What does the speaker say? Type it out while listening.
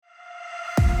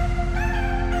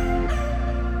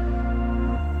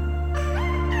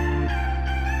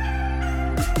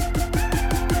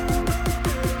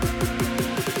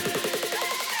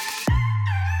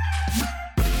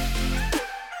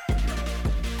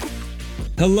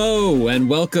Hello and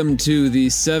welcome to the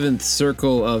seventh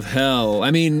circle of hell.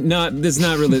 I mean, it's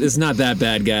not that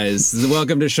bad, guys.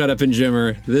 Welcome to Shut Up and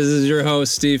Jimmer. This is your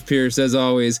host, Steve Pierce, as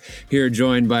always, here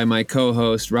joined by my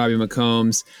co-host, Robbie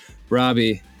McCombs.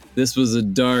 Robbie, this was a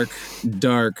the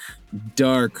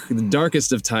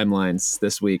darkest of timelines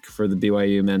this week for the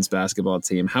BYU men's basketball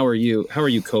team. How are you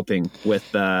coping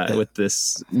with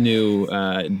this new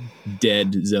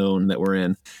dead zone that we're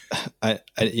in?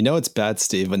 It's bad,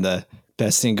 Steve, when the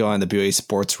best thing going on in the BYU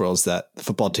sports world is that the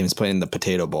football team is playing in the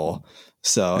Potato Bowl.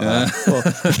 So, women's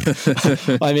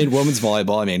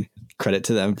volleyball, credit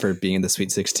to them for being in the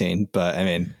Sweet 16. But,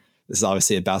 this is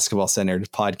obviously a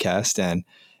basketball-centered podcast,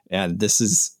 and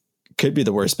this could be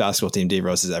the worst basketball team Dave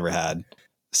Rose has ever had.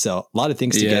 So, a lot of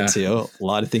things to get to, a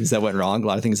lot of things that went wrong, a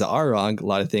lot of things that are wrong, a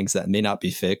lot of things that may not be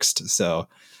fixed. So,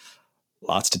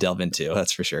 lots to delve into,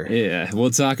 that's for sure. Yeah, we'll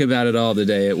talk about it all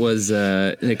today. It was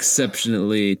an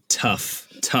exceptionally tough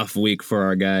week for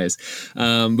our guys.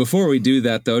 Before we do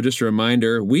that, though, just a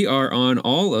reminder, we are on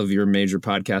all of your major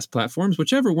podcast platforms,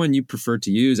 whichever one you prefer to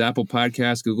use: Apple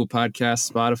Podcasts, Google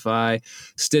Podcasts, Spotify,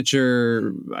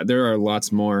 Stitcher. There are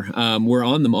lots more. We're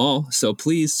on them all, so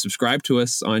please subscribe to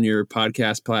us on your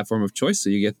podcast platform of choice so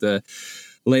you get the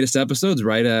latest episodes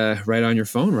right on your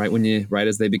phone, right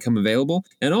as they become available.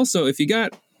 And also, if you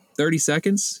got 30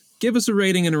 seconds, give us a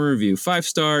rating and a review. 5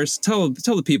 stars. Tell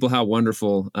the people how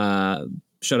wonderful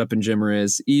Shut Up and Jimmer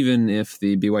is, even if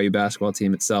the BYU basketball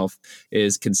team itself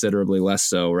is considerably less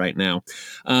so right now.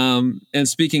 And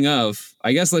speaking of,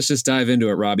 I guess let's just dive into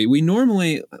it, Robbie.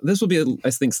 This will be,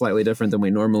 I think, slightly different than we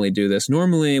normally do this.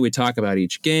 Normally, we talk about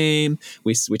each game.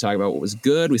 We talk about what was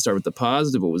good. We start with the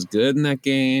positive, what was good in that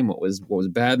game, what was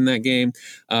bad in that game.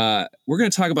 We're going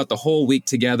to talk about the whole week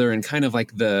together and kind of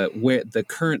like the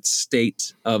current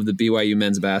state of the BYU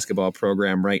men's basketball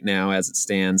program right now as it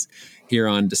stands here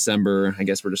on December. I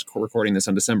guess we're just recording this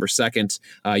on December 2nd.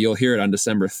 You'll hear it on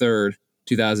December 3rd,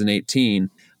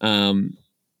 2018.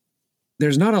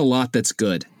 There's not a lot that's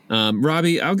good.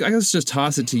 Robbie, I guess just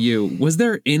toss it to you. Was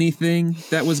there anything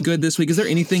that was good this week? Is there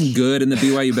anything good in the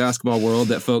BYU basketball world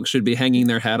that folks should be hanging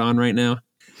their hat on right now?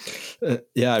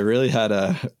 I really had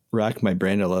to rack my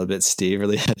brain a little bit, Steve.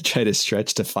 Really had to try to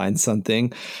stretch to find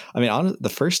something. On the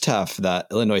first half of that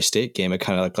Illinois State game, it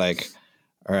kind of looked like,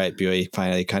 all right, BYU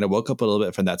finally kind of woke up a little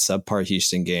bit from that subpar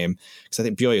Houston game. Because I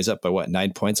think BYU was up by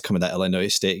 9 points coming that Illinois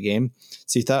State game.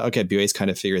 So you thought, okay, BYU's kind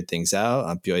of figured things out.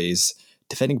 BYU's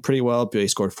defending pretty well. BYU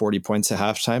scored 40 points at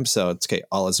halftime. So it's okay,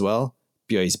 all is well.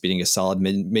 BYU's beating a solid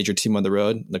major team on the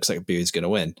road. Looks like BYU's going to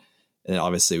win. And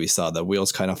obviously we saw the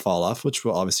wheels kind of fall off, which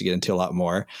we'll obviously get into a lot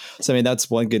more. So,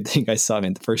 that's one good thing I saw.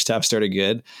 The first half started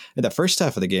good. And the first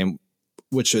half of the game,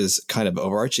 which was kind of an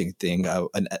overarching thing,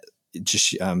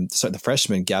 the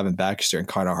freshmen, Gavin Baxter and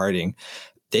Connor Harding,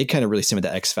 they kind of really seemed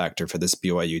the X factor for this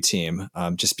BYU team,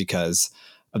 just because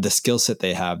of the skill set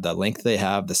they have, the length they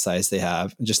have, the size they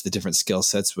have, and just the different skill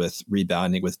sets with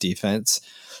rebounding, with defense.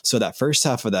 So that first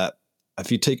half of that,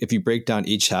 if you break down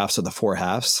each half, so the 4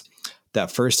 halves,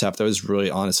 that first half, that was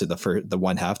really honestly the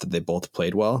one half that they both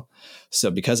played well. So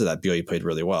because of that, BYU played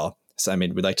really well. So,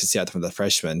 we'd like to see that from the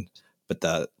freshmen, but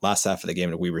the last half of the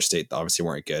game at Weber State obviously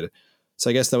weren't good. So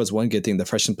I guess that was one good thing. The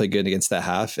freshmen played good against that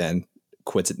half, and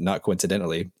not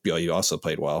coincidentally, BYU also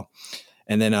played well.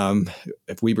 And then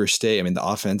if Weber State, the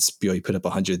offense, BYU put up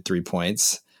 103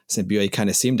 points. So BYU kind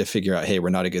of seemed to figure out, hey, we're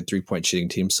not a good 3-point shooting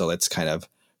team, so let's kind of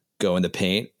go in the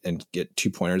paint and get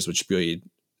 2-pointers, which BYU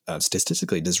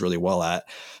statistically does really well at.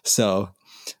 So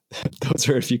those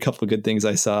are a couple of good things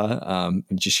I saw.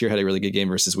 Jashir had a really good game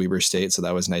versus Weber State, so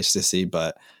that was nice to see.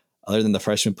 But other than the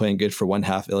freshmen playing good for one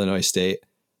half, Illinois State,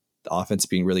 the offense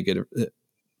being really good,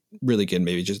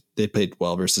 maybe just they played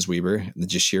well versus Weber. And the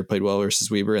Jashir played well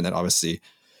versus Weber. And then obviously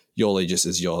Yoli just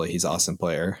is Yoli. He's an awesome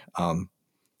player.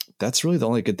 That's really the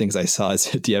only good things I saw.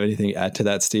 Do you have anything to add to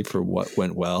that, Steve, for what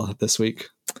went well this week?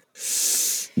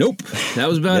 Nope. That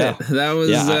was about it. That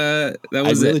was I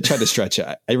really tried to stretch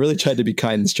it. I really tried to be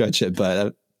kind and stretch it,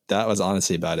 but that was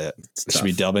honestly about it. Should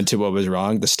we delve into what was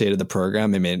wrong, the state of the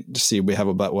program? See, we have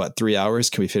about 3 hours.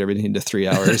 Can we fit everything into 3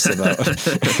 hours about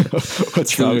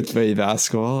what's wrong with BYU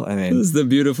basketball? This is the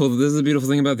beautiful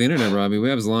thing about the internet, Robbie. We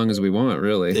have as long as we want,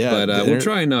 really. Yeah, but we'll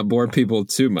try and not bore people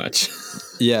too much.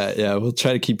 Yeah. We'll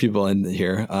try to keep people in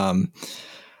here.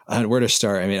 And where to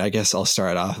start? I guess I'll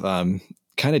start off. We'll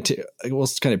kind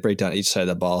of break down each side of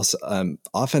the ball. So,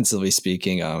 offensively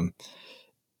speaking,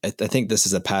 I think this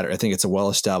is a pattern. I think it's a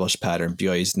well-established pattern.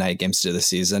 BYU's 9 games into the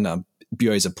season.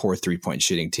 BYU is a poor 3-point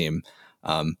shooting team.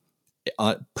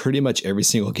 pretty much every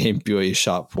single game BYU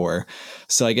shot poor.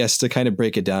 So I guess to kind of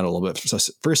break it down a little bit, so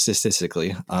first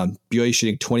statistically, BYU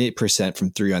shooting 28%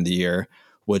 from three on the year,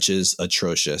 which is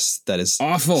atrocious. That is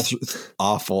awful.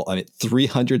 Awful. I mean,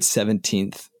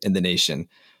 317th in the nation.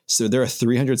 So there are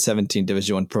 317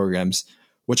 Division I programs,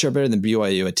 which are better than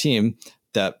BYU, a team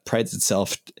that prides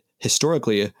itself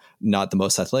historically not the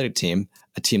most athletic team,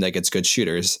 a team that gets good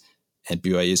shooters. And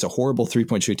BYU is a horrible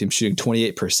three-point shooting team, shooting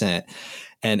 28%.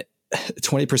 And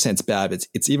 20% is bad. But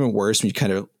it's even worse when you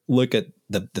kind of look at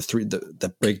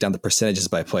the breakdown the percentages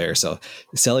by player. So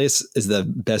Celius is the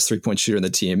best three-point shooter in the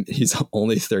team. He's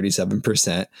only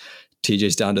 37%.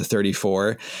 TJ's down to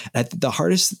 34. And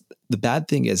the bad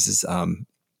thing is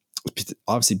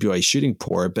obviously BYU shooting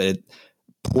poor, but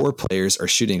poor players are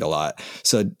shooting a lot.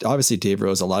 So obviously Dave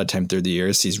Rose, a lot of time through the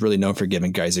years, he's really known for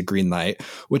giving guys a green light,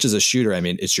 which is a shooter. I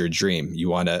mean, it's your dream. You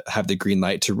want to have the green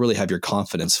light to really have your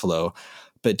confidence flow.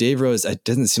 But Dave Rose, it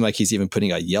doesn't seem like he's even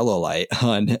putting a yellow light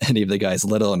on any of the guys,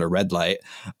 let alone a red light.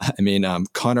 I mean,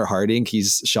 Connor Harding,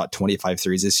 he's shot 25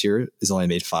 threes this year, has only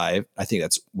made 5. I think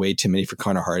that's way too many for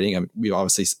Connor Harding. I mean, we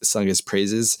obviously sung his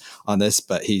praises on this,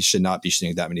 but he should not be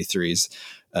shooting that many threes.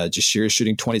 Jashir is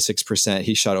shooting 26%.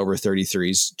 He shot over 30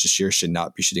 threes. Jashir should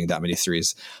not be shooting that many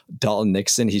threes. Dalton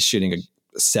Nixon, he's shooting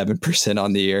 7%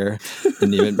 on the year.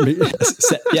 And even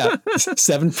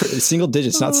 7 single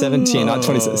digits, not 17, not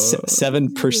 20,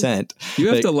 7%. You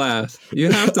have to laugh. You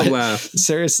have to laugh.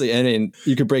 Seriously. I mean,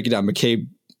 you could break it down. McCabe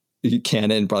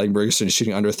Cannon and Bradley Bergerson is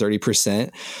shooting under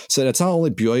 30%. So that's not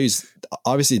only BYU's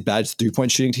obviously bad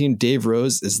three-point shooting team. Dave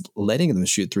Rose is letting them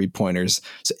shoot three-pointers.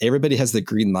 So everybody has the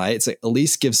green light. It's like, at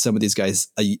least give some of these guys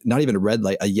not even a red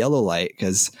light, a yellow light,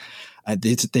 because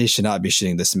they should not be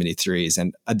shooting this many threes.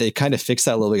 And they kind of fixed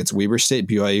that a little bit against Weber State.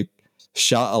 BYU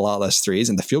shot a lot less threes,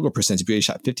 and the field goal percentage, BYU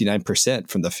shot 59%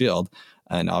 from the field.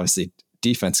 And obviously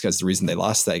defense was the reason they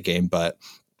lost that game. But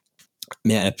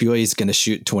man, if BYU is going to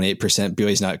shoot 28%,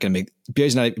 BYU's not going to make the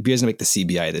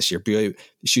CBI this year. BYU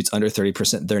shoots under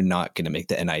 30%. They're not going to make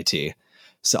the NIT.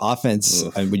 So offense,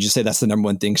 would you say that's the number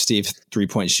one thing, Steve?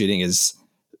 3-point shooting is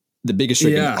the biggest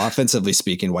trick, offensively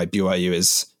speaking, why BYU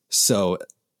is so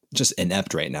just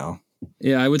inept right now.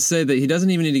 Yeah, I would say that he doesn't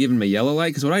even need to give him a yellow light,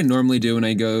 because what I normally do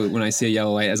when I see a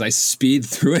yellow light is I speed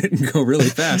through it and go really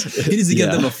fast. He needs to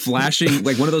give them a flashing,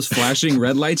 like one of those flashing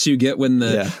red lights you get when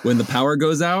the power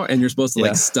goes out and you're supposed to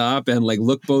like stop and like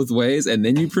look both ways and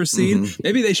then you proceed. Mm-hmm.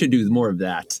 Maybe they should do more of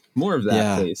that,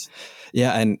 please.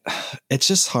 Yeah, and it's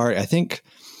just hard. I think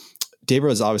Dave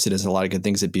Rose obviously does a lot of good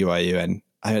things at BYU,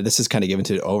 and this is kind of given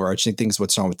to the overarching things,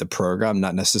 what's wrong with the program,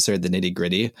 not necessarily the nitty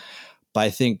gritty. But I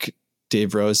think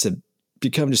Dave Rose had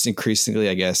become just increasingly,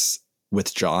 I guess,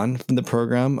 withdrawn from the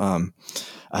program.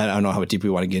 I don't know how deep we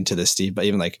want to get into this, Steve, but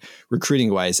even like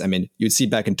recruiting wise, I mean, you'd see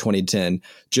back in 2010,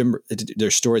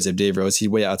 there's stories of Dave Rose. He'd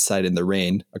wait outside in the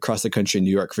rain across the country in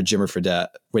New York for Jimmer Fredette,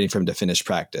 waiting for him to finish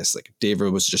practice. Like Dave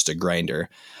Rose was just a grinder.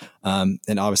 And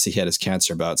obviously he had his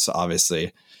cancer bout. So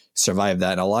obviously survived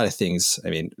that. And a lot of things, I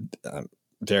mean,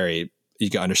 you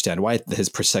can understand why his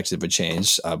perspective would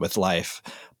change with life,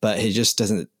 but he just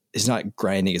he's not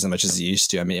grinding as much as he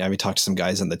used to. I mean, I talked to some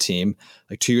guys on the team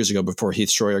like 2 years ago before Heath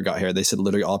Schroyer got here. They said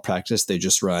literally all practice, they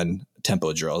just run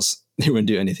tempo drills. They wouldn't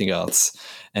do anything else.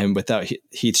 And without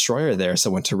Heath Schroyer there,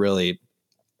 someone to really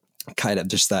kind of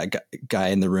just that guy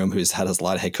in the room who's had a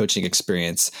lot of head coaching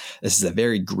experience. This is a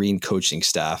very green coaching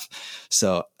staff.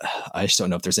 So I just don't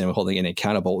know if there's anyone holding any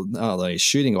accountable, not only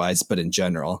shooting wise, but in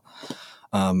general.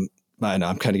 I know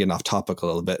I'm kind of getting off topic a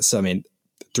little bit. So, I mean,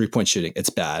 3-point shooting, it's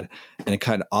bad. And it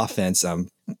kind of offense,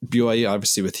 BYU,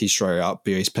 obviously with Heath Schroyer out,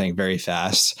 BYU's playing very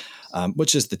fast,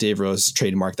 which is the Dave Rose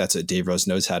trademark. That's what Dave Rose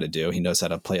knows how to do. He knows how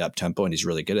to play up tempo, and he's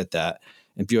really good at that.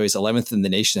 And BYU's 11th in the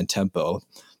nation in tempo.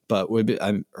 But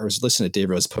I was listening to Dave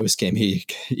Rose post game. He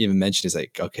even mentioned, he's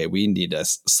like, okay, we need to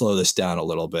slow this down a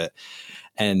little bit.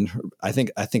 And I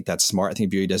think that's smart. I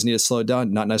think BYU does need to slow it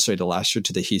down, not necessarily to last year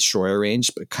to the Heath Schroyer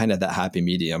range, but kind of that happy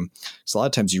medium. So a lot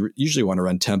of times you usually want to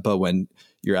run tempo when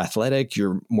you're athletic,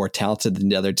 you're more talented than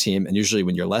the other team. And usually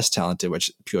when you're less talented,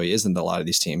 which BYU isn't a lot of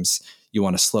these teams, you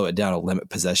want to slow it down to limit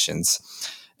possessions.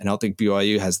 And I don't think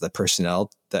BYU has the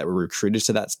personnel that were recruited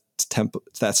to that tempo,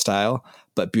 that style,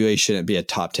 but BYU shouldn't be a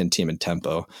top 10 team in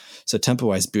tempo. So tempo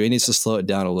wise, BYU needs to slow it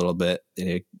down a little bit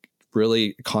and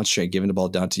really concentrate, giving the ball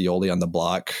down to Yoli on the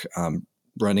block,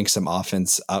 running some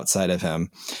offense outside of him.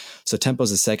 So tempo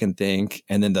is the second thing.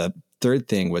 And then the third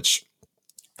thing, which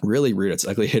really rude, it's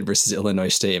ugly hit versus Illinois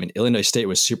State. I mean, Illinois State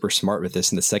was super smart with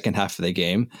this in the second half of the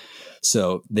game.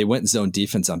 So they went zone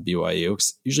defense on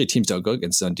BYU. Usually teams don't go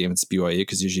against zone defense BYU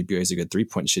because usually BYU is a good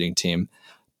 3-point shooting team.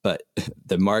 But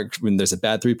the mark, when there's a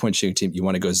bad 3-point shooting team, you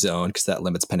want to go zone because that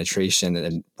limits penetration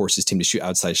and forces team to shoot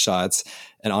outside shots.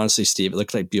 And honestly, Steve, it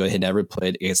looked like BYU had never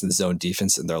played against the zone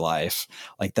defense in their life.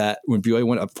 Like that, when BYU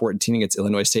went up 14 against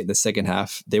Illinois State in the second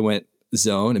half, they went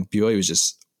zone and BYU was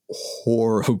just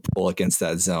horrible against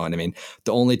that zone. I mean,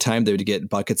 the only time they would get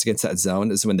buckets against that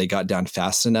zone is when they got down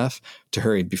fast enough to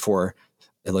hurry before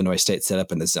Illinois State set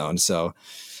up in the zone. So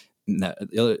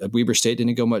Weber State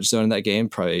didn't go much zone in that game,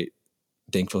 probably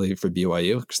thankfully for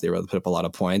BYU because they were able to put up a lot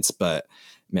of points. But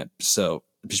man, so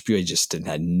BYU just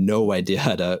had no idea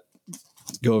how to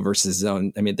go versus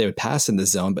zone. I mean, they would pass in the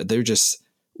zone, but they're just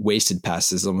wasted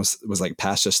passes. Almost was like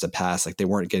pass just a pass. Like they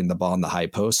weren't getting the ball in the high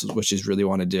post, which is really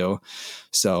want to do.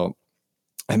 So,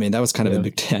 I mean, that was kind of a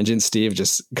big tangent, Steve,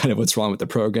 just kind of what's wrong with the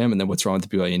program and then what's wrong with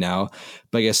the BYU now.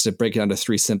 But I guess to break it down to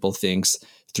three simple things,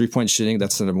 3-point shooting,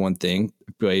 that's the number one thing.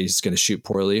 BYU is going to shoot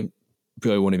poorly.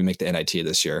 BYU won't even make the NIT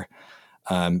this year.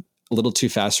 A little too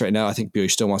fast right now. I think BYU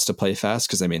still wants to play fast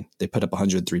because, I mean, they put up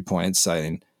 103 points. I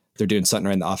mean, they're doing something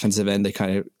right in the offensive end. They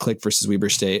kind of click versus Weber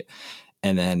State.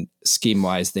 And then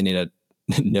scheme-wise, they need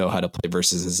to know how to play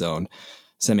versus a zone.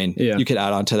 So, I mean, you could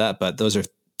add on to that, but those are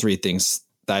three things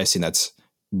that I've seen that's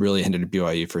really hindered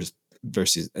BYU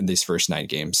versus in these first 9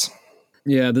 games.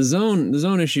 Yeah, the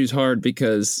zone issue is hard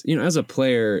because, you know, as a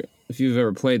player, if you've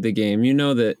ever played the game, you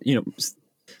know that, you know,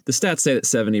 the stats say that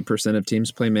 70% of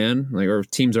teams play man, or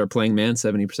teams are playing man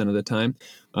 70% of the time,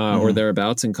 or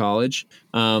thereabouts in college.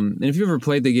 And if you've ever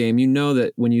played the game, you know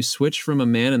that when you switch from a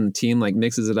man and the team like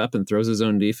mixes it up and throws his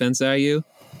own defense at you,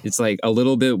 it's like a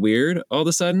little bit weird all of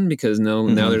a sudden because now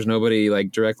there's nobody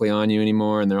like directly on you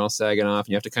anymore and they're all sagging off and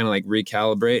you have to kind of like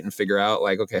recalibrate and figure out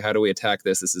like, okay, how do we attack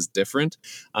this? This is different.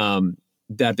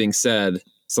 That being said,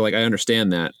 so like I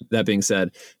understand that. That being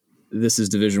said, this is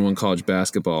Division I college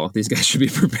basketball. These guys should be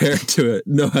prepared to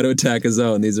know how to attack a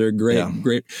zone. These are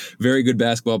great, very good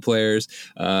basketball players,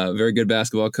 very good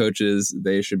basketball coaches.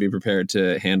 They should be prepared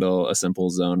to handle a simple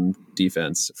zone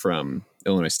defense from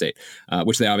Illinois State,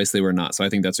 which they obviously were not. So I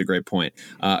think that's a great point.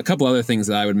 A couple other things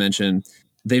that I would mention.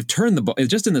 They've turned the ball,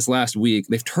 just in this last week,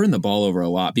 they've turned the ball over a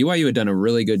lot. BYU had done a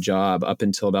really good job up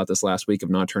until about this last week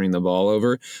of not turning the ball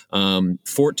over.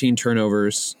 14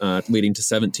 turnovers leading to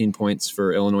 17 points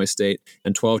for Illinois State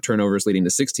and 12 turnovers leading to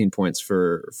 16 points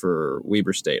for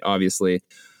Weber State. Obviously,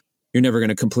 you're never going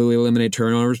to completely eliminate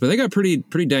turnovers, but they got pretty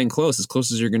dang close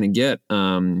as you're going to get,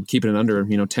 keeping it under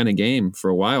 10 a game for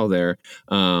a while there.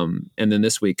 And then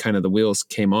this week, kind of the wheels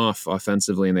came off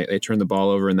offensively, and they turned the ball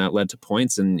over, and that led to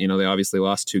points. And they obviously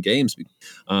lost 2 games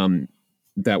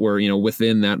that were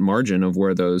within that margin of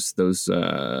where those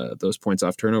points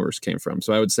off turnovers came from.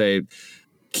 So I would say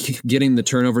getting the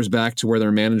turnovers back to where they're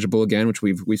manageable again, which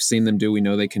we've seen them do. We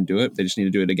know they can do it. They just need to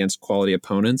do it against quality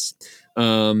opponents.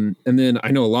 And then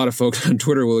I know a lot of folks on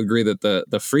Twitter will agree that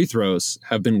the free throws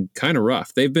have been kind of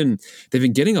rough. They've been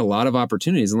getting a lot of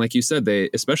opportunities, and like you said, they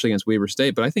especially against Weber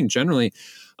State. But I think generally,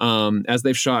 as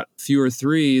they've shot fewer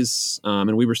threes,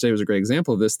 and Weber State was a great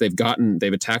example of this, they've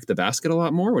attacked the basket a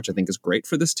lot more, which I think is great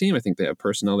for this team. I think they have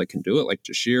personnel that can do it, like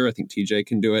Jashir. I think TJ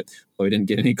can do it. Well, he didn't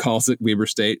get any calls at Weber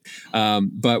State.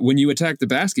 But when you attack the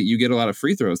basket, you get a lot of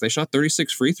free throws. They shot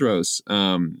 36 free throws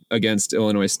against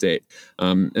Illinois State,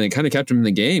 and they kind of kept them in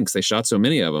the game because they shot so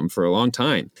many of them for a long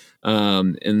time.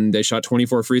 And they shot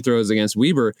 24 free throws against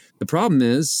Weber. The problem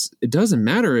is it doesn't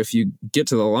matter if you get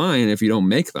to the line if you don't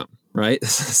make them. Right?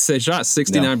 They shot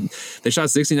 69. No. They shot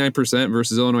 69%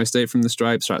 versus Illinois State from the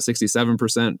stripe. Shot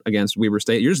 67% against Weber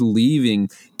State. You're just leaving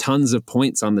tons of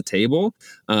points on the table.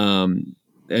 And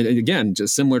again,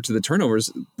 just similar to the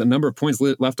turnovers, the number of points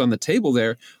left on the table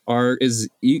there is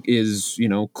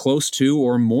close to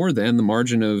or more than the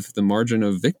margin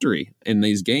of victory in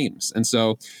these games. And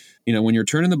so, when you're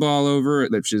turning the ball over,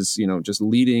 which is, just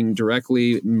leading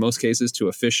directly in most cases to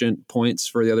efficient points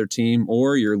for the other team,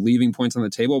 or you're leaving points on the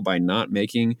table by not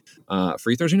making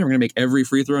free throws. You're never going to make every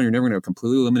free throw, and you're never going to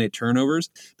completely eliminate turnovers.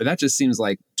 But that just seems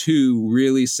like 2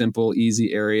 really simple,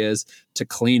 easy areas to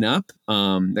clean up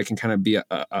that can kind of be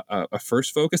a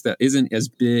first focus that isn't as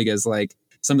big as like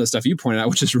some of the stuff you pointed out,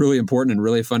 which is really important and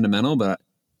really fundamental, but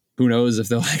who knows if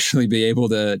they'll actually be able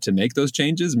to make those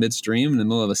changes midstream in the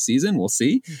middle of a season? We'll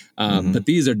see. But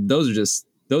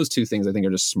those 2 things I think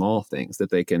are just small things that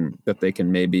they can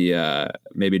maybe do a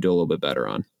little bit better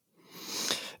on.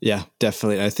 Yeah,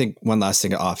 definitely. I think one last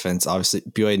thing, offense. Obviously,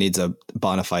 BYU needs a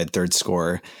bona fide third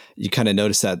scorer. You kind of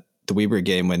notice that the Weber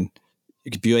game when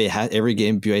BYU had every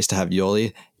game, BYU used to have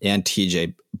Yoli and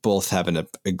TJ both having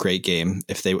a great game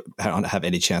if they don't have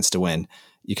any chance to win.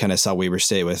 You kind of saw Weber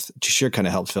State with Jashir kind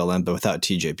of helped fill in, but without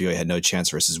TJ, BYU had no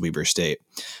chance versus Weber State.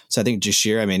 So I think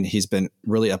Jashir, he's been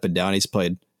really up and down. He's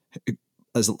played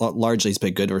as largely he's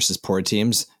played good versus poor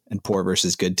teams and poor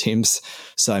versus good teams.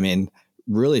 So, I mean,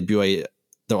 really BYU,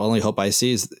 the only hope I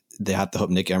see is they have to hope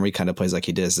Nick Emery kind of plays like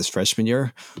he did his freshman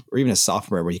year or even his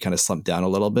sophomore where he kind of slumped down a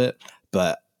little bit.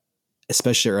 But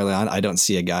especially early on, I don't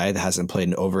see a guy that hasn't played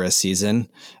in over a season,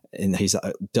 and he's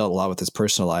dealt a lot with his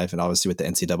personal life and obviously with the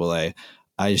NCAA.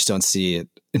 I just don't see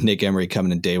Nick Emery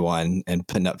coming in day one and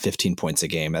putting up 15 points a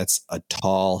game. That's a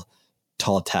tall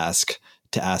task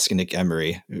to ask Nick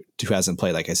Emery, who hasn't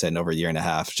played, like I said, in over a year and a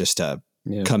half, just to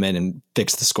come in and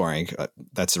fix the scoring.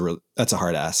 That's a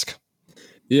hard ask.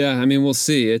 Yeah, I mean, we'll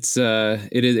see. It's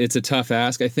a tough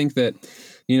ask. I think that,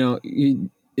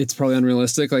 it's probably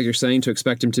unrealistic, like you're saying, to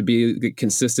expect him to be a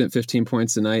consistent 15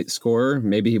 points a night scorer.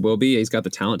 Maybe he will be. He's got the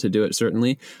talent to do it,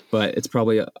 certainly, but it's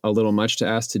probably a little much to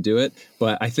ask to do it.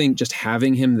 But I think just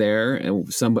having him there and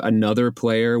another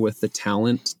player with the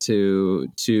talent to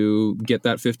get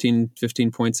that 15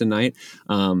 points a night,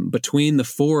 between the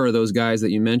four of those guys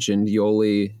that you mentioned,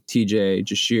 Yoeli, TJ,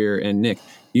 Jahshire, and Nick,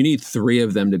 you need three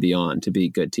of them to be on to be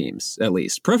good teams, at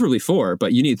least. Preferably four,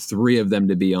 but you need three of them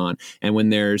to be on. And when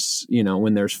there's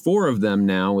four of them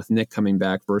now with Nick coming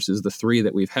back versus the three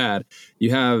that we've had,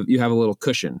 you have a little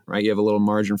cushion, right? You have a little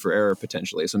margin for error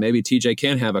potentially. So maybe TJ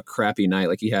can have a crappy night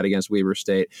like he had against Weber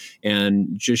State,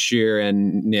 and Jahshire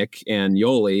and Nick and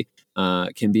Yoeli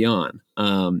can be on.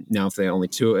 Now,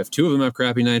 if two of them have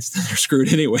crappy nights, then they're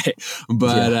screwed anyway.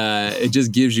 But it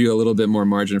just gives you a little bit more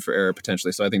margin for error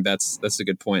potentially. So I think that's a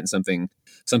good point and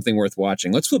something worth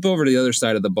watching. Let's flip over to the other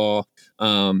side of the ball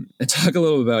and talk a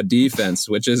little about defense,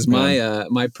 which is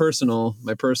my personal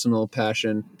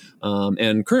passion,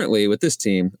 and currently with this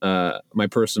team, my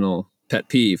personal pet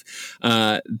peeve.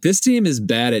 This team is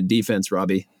bad at defense,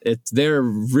 Robbie. They're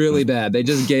really bad. They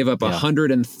just gave up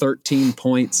 113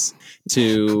 points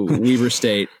to Weber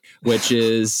State, which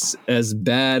is as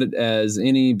bad as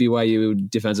any BYU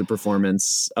defensive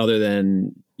performance other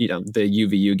than the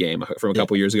UVU game from a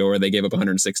couple years ago where they gave up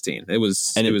 116. It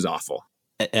was awful.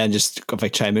 And just if I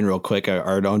chime in real quick,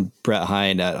 our own Brett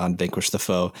Hine on Vanquish the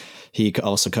Foe, he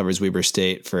also covers Weber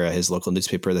State for his local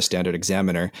newspaper, the Standard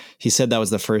Examiner. He said that was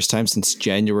the first time since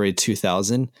January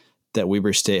 2000 that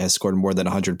Weber State has scored more than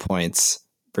 100 points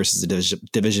versus a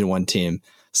Division I team.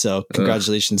 So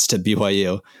congratulations to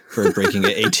BYU for breaking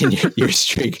an 18-year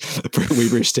streak for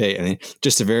Weber State. I mean,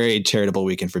 just a very charitable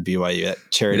weekend for BYU. That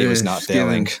charity was not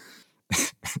failing.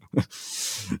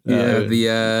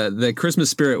 The Christmas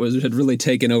spirit had really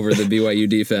taken over the BYU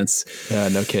defense.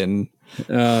 No kidding.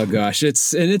 Oh gosh, we've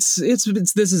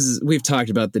talked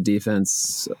about the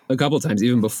defense a couple of times,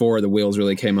 even before the wheels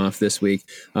really came off this week.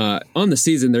 On the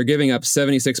season, they're giving up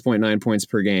 76.9 points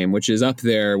per game, which is up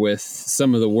there with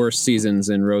some of the worst seasons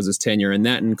in Rose's tenure, and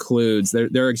that includes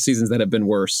there are seasons that have been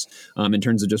worse in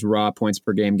terms of just raw points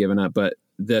per game given up, but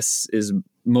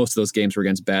most of those games were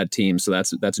against bad teams, so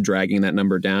that's dragging that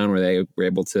number down where they were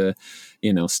able to,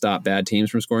 stop bad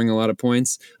teams from scoring a lot of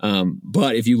points.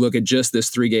 But if you look at just this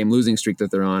 3-game losing streak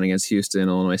that they're on against Houston,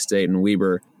 Illinois State, and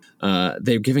Weber,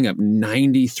 they're giving up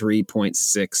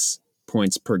 93.6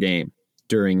 points per game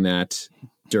during that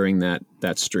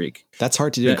streak. That's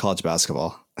hard to do in college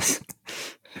basketball.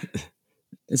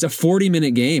 It's a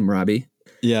 40-minute game, Robbie.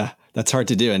 Yeah, that's hard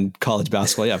to do in college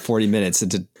basketball. Yeah, 40 minutes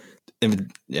it's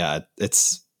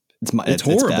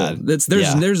horrible.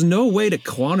 There's no way to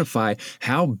quantify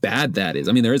how bad that is.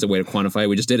 I mean, there is a way to quantify it.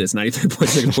 We just did it. It's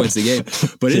 93.6 points a game,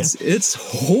 but it's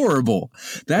horrible.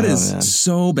 That is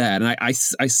so bad. And I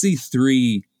see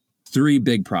three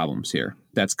big problems here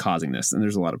that's causing this. And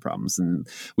there's a lot of problems. And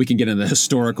we can get into the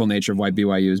historical nature of why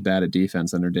BYU is bad at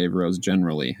defense under Dave Rose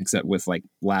generally, except with like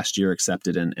last year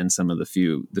accepted and some of the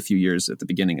few years at the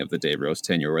beginning of the Dave Rose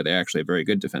tenure where they actually have a very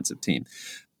good defensive team.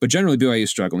 But generally, BYU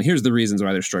is struggling. Here's the reasons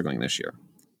why they're struggling this year.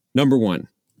 Number one,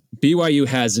 BYU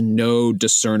has no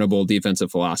discernible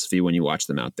defensive philosophy when you watch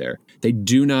them out there. They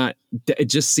do not. It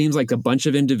just seems like a bunch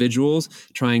of individuals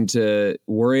trying to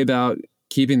worry about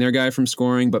keeping their guy from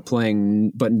scoring, but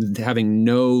having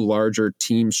no larger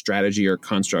team strategy or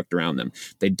construct around them.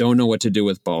 They don't know what to do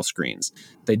with ball screens.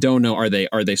 They don't know, are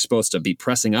they supposed to be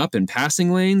pressing up in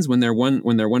passing lanes when they're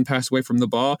one pass away from the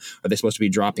ball? Are they supposed to be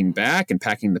dropping back and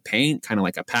packing the paint, kind of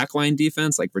like a pack line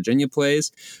defense like Virginia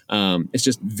plays? It's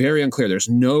just very unclear. There's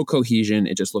no cohesion.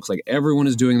 It just looks like everyone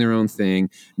is doing their own thing,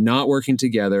 not working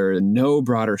together, no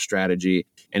broader strategy.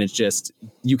 And it's just,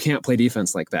 you can't play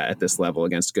defense like that at this level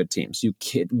against good teams.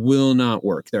 It will not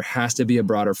work. There has to be a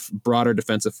broader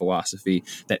defensive philosophy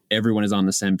that everyone is on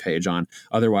the same page on.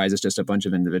 Otherwise, it's just a bunch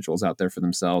of individuals out there for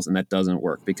themselves, and that doesn't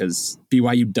work because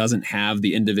BYU doesn't have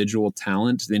the individual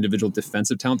talent, the individual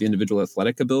defensive talent, the individual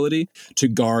athletic ability to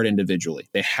guard individually.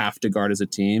 They have to guard as a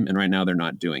team, and right now they're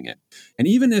not doing it. And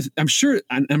even if I'm sure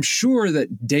that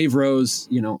Dave Rose,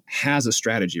 has a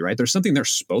strategy, right? There's something they're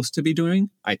supposed to be doing.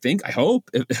 I hope.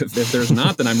 If there's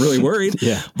not, then I'm really worried.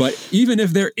 Yeah. But even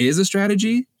if there is a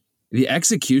strategy, the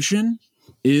execution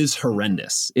is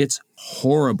horrendous. It's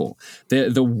horrible.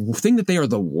 The thing that they are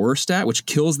the worst at, which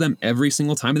kills them every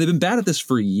single time, and they've been bad at this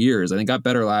for years. I think got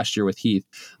better last year with Heath.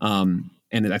 And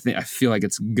I feel like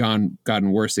it's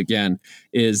gotten worse again,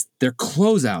 is their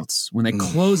closeouts. When they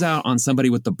close out on somebody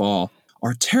with the ball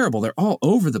are terrible. They're all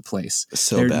over the place.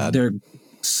 So bad.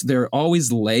 They're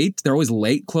always late. They're always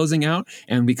late closing out.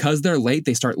 And because they're late,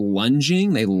 they start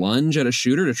lunging. They lunge at a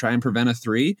shooter to try and prevent a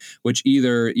three, which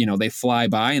either, they fly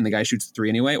by and the guy shoots the three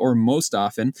anyway, or most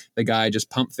often the guy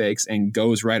just pump fakes and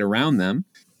goes right around them.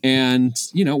 And,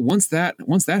 once that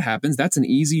happens, that's an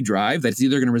easy drive that's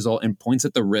either going to result in points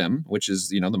at the rim, which is,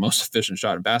 the most efficient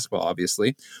shot in basketball,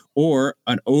 obviously, or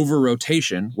an over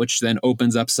rotation, which then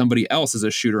opens up somebody else as a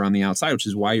shooter on the outside, which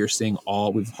is why you're seeing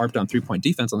we've harped on 3-point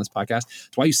defense on this podcast.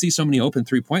 It's why you see so many open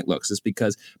 3-point looks, is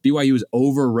because BYU is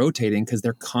over rotating because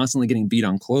they're constantly getting beat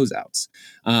on closeouts.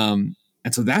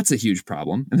 And so that's a huge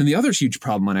problem. And then the other huge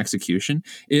problem on execution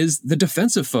is the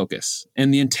defensive focus,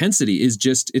 and the intensity is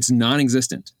it's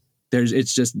non-existent.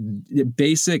 It's just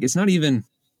basic. It's not even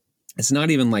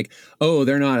like, oh,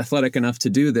 they're not athletic enough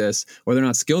to do this, or they're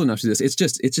not skilled enough to do this. It's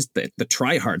just the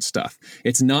try hard stuff.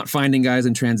 It's not finding guys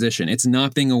in transition. It's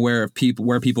not being aware of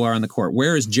where people are on the court.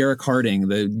 Where is Jarek Harding,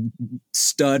 the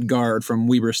stud guard from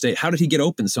Weber State? How did he get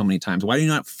open so many times? Why do you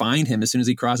not find him as soon as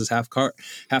he crosses half court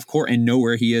and know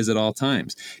where he is at all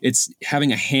times? It's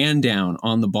having a hand down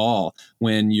on the ball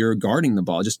when you're guarding the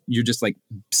ball. You're just like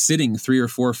sitting 3 or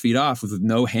 4 feet off with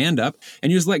no hand up,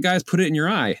 and you just let guys put it in your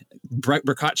eye.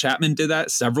 Burkott Chapman did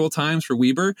that several times for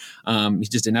Weber. He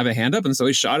just didn't have a hand up, and so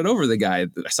he shot it over the guy.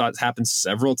 I saw it happen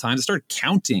several times. I started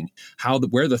counting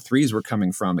where the threes were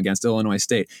coming from against Illinois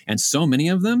State, and so many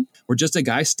of them were just a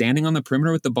guy standing on the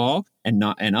perimeter with the ball and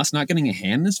us not getting a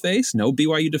hand in his face. No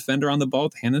BYU defender on the ball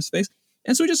with a hand in his face,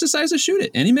 and so he just decides to shoot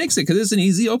it, and he makes it because it's an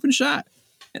easy open shot.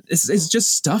 It's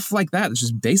just stuff like that. It's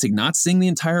just basic, not seeing the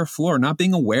entire floor, not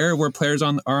being aware of where players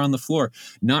are on the floor,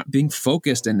 not being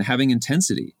focused and having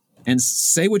intensity. And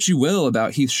say what you will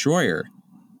about Heath Schroyer.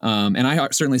 And I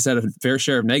certainly said a fair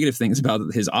share of negative things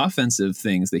about his offensive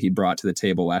things that he brought to the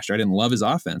table last year. I didn't love his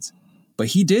offense, but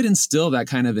he did instill that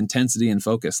kind of intensity and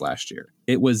focus last year.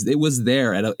 It was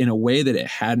there in a way that it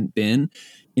hadn't been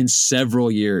in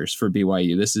several years for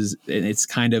BYU.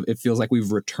 It feels like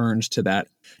we've returned to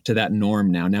that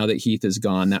norm now that Heath is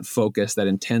gone. That focus, that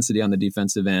intensity on the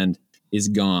defensive end is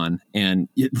gone, and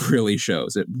it really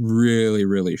shows. It really,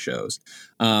 really shows.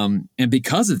 And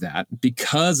because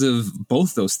of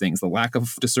both those things, the lack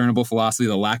of discernible philosophy,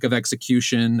 the lack of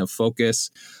execution, of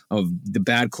focus, of the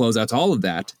bad closeouts, all of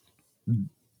that,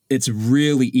 it's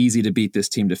really easy to beat this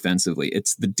team defensively.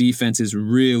 The defense is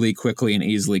really quickly and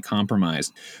easily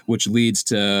compromised, which leads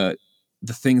to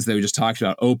the things that we just talked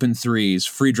about: open threes,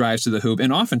 free drives to the hoop,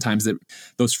 and oftentimes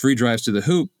those free drives to the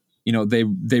hoop,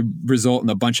 they result in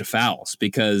a bunch of fouls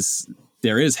because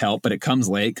there is help, but it comes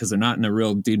late because they're not in a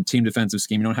real team defensive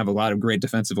scheme. You don't have a lot of great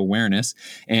defensive awareness,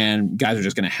 and guys are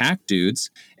just going to hack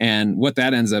dudes. And what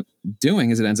that ends up doing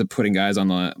is it ends up putting guys on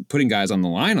the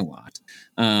line a lot.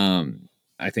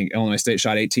 I think Illinois State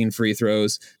shot 18 free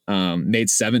throws, made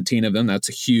 17 of them. That's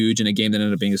huge in a game that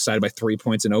ended up being decided by 3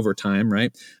 points in overtime,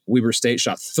 right? Weber State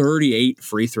shot 38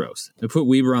 free throws. They put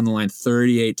Weber on the line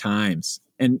 38 times.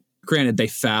 And granted, they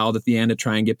fouled at the end to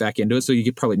try and get back into it, so you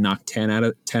could probably knock 10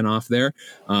 off there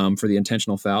for the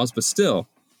intentional fouls. But still,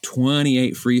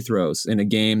 28 free throws in a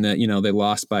game that they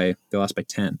lost by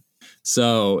 10.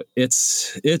 So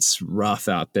it's rough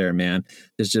out there, man.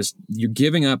 It's just, you're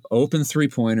giving up open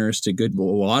 3-pointers to a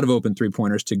lot of open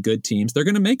 3-pointers to good teams. They're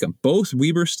going to make them. Both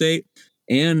Weber State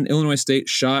and Illinois State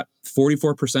shot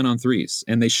 44% on threes,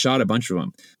 and they shot a bunch of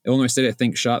them. Illinois State, I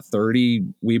think, shot 30.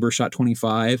 Weber shot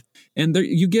 25. And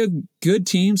you give good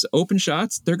teams open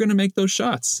shots, they're going to make those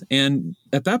shots. And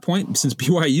at that point, since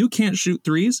BYU can't shoot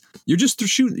threes, you're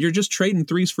just trading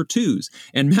threes for twos.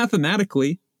 And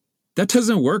mathematically, that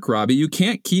doesn't work, Robbie. You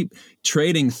can't keep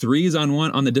trading threes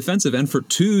on the defensive end for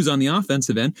twos on the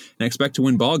offensive end and expect to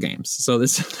win ball games. So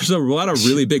there's a lot of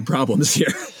really big problems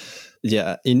here.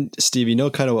 Yeah. Steve,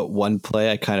 kind of what one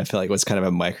play I kind of feel like was kind of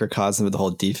a microcosm of the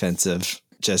whole defensive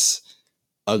just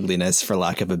ugliness, for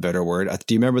lack of a better word.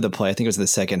 Do you remember the play? I think it was in the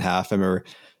second half. I remember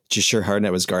Jasher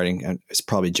Hardnett was guarding, and it's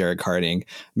probably Jarek Harding.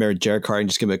 I remember Jarek Harding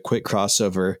just gave him a quick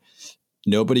crossover.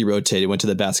 Nobody rotated, went to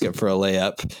the basket for a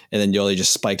layup, and then Yoli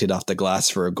just spiked it off the glass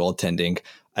for a goaltending.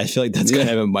 I feel like that's kind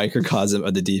of a microcosm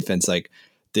of the defense. Like,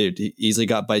 dude, he easily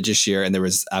got by Jasher, and there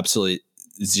was absolutely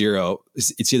zero.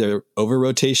 It's either over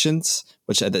rotations,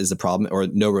 which is the problem, or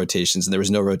no rotations, and there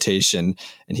was no rotation,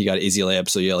 and he got an easy layup,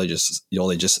 so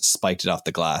Yoli just spiked it off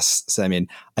the glass. So I mean,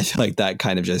 I feel like that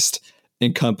kind of just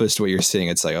encompassed what you're seeing.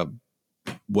 It's like,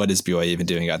 what is BYU even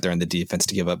doing out there in the defense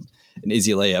to give up an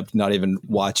easy layup, not even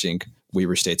watching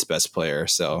Weber State's best player?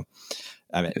 So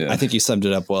I mean, I think you summed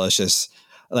it up well. It's just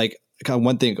like,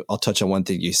 one thing, I'll touch on one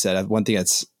thing you said. One thing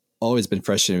that's always been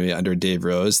frustrating me under Dave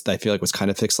Rose that I feel like was kind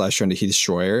of fixed last year under Heath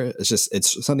Schroyer.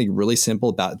 It's something really simple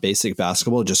about basic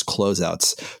basketball, just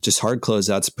closeouts, just hard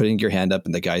closeouts, putting your hand up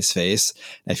in the guy's face.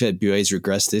 And I feel like BYU's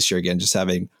regressed this year again, just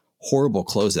having horrible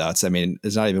closeouts. I mean,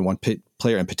 there's not even one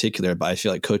player in particular, but I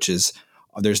feel like coaches,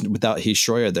 without Heath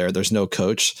Schroyer there's no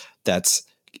coach that's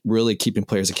really keeping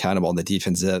players accountable on the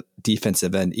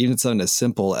defensive end. Even something as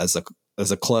simple as a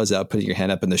closeout, putting your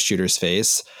hand up in the shooter's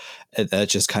face, that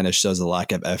just kind of shows the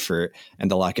lack of effort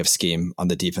and the lack of scheme on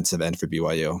the defensive end for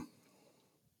BYU.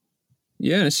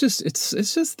 Yeah, it's just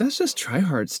that's just try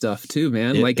hard stuff too,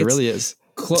 man. It really is.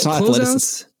 It's not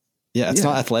athleticism. Yeah, it's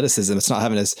not athleticism. It's not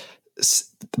having a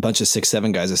bunch of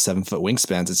 6'7" guys with 7 foot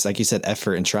wingspans. It's like you said,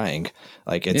 effort and trying.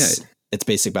 Like it's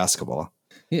basic basketball.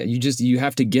 Yeah, you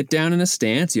have to get down in a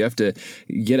stance. You have to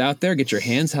get out there, get your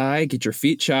hands high, get your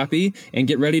feet choppy, and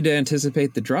get ready to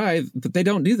anticipate the drive. But they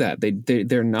don't do that.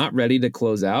 They're not ready to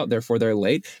close out. Therefore, they're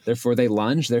late. Therefore, they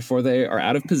lunge. Therefore, they are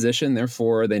out of position.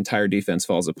 Therefore, the entire defense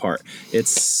falls apart.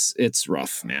 It's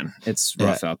rough, man. It's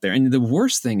rough out there. And the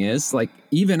worst thing is, like,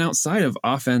 even outside of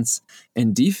offense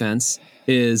and defense,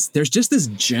 is there's just this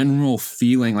general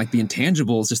feeling, like the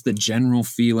intangibles, just the general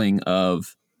feeling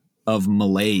of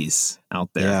malaise out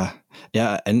there.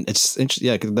 Yeah. And it's interesting.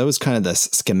 Yeah. Those kind of the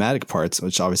schematic parts,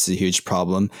 which obviously is a huge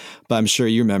problem, but I'm sure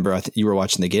you remember, you were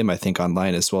watching the game, I think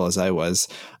online as well as I was,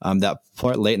 that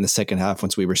part late in the second half,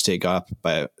 once Weber State got up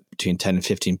by between 10 and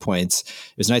 15 points,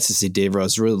 it was nice to see Dave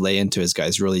Rose really lay into his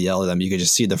guys, really yell at them. You could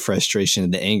just see the frustration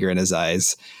and the anger in his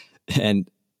eyes. And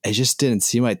it just didn't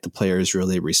seem like the players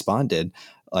really responded.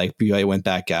 Like BYU went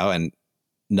back out and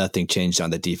nothing changed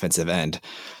on the defensive end.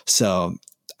 So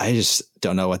I just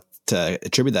don't know what to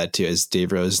attribute that to. Is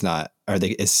Dave Rose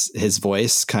is his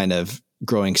voice kind of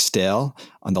growing stale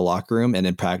on the locker room and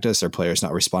in practice? Are players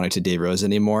not responding to Dave Rose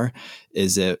anymore?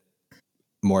 Is it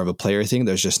more of a player thing?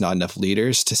 There's just not enough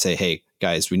leaders to say, hey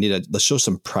guys, let's show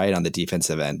some pride on the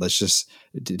defensive end.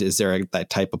 Is there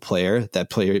that type of player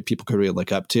people could really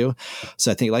look up to?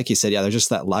 So I think, like you said, there's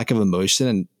just that lack of emotion,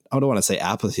 and I don't want to say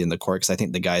apathy in the court, because I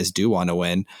think the guys do want to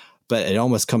win, but it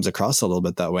almost comes across a little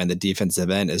bit that way in the defensive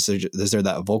end. Is there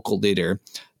that vocal leader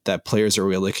that players are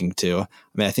really looking to? I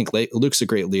mean, I think Luke's a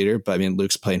great leader, but I mean,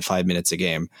 Luke's playing 5 minutes a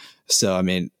game. So, I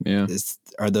mean,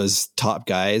 are those top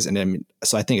guys? And I mean,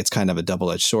 so I think it's kind of a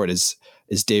double-edged sword. Is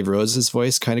Dave Rose's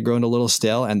voice kind of growing a little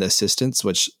stale, and the assistants,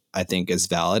 which I think is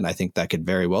valid, and I think that could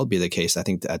very well be the case. I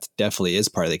think that definitely is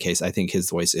part of the case. I think his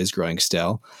voice is growing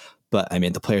stale, but I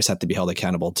mean, the players have to be held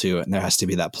accountable too. And there has to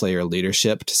be that player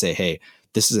leadership to say, hey,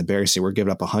 this is embarrassing. We're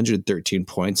giving up 113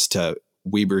 points to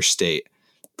Weber State.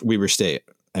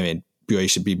 I mean,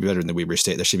 BYU should be better than Weber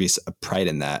State. There should be a pride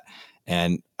in that.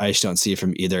 And I just don't see it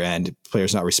from either end.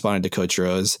 Players not responding to Coach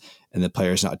Rose, and the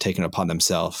players not taking it upon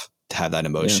themselves to have that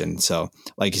emotion. So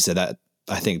like you said, that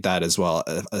I think that as well,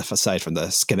 aside from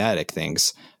the schematic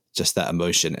things, just that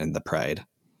emotion and the pride.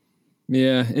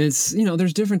 Yeah, it's,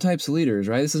 there's different types of leaders,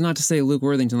 right? This is not to say Luke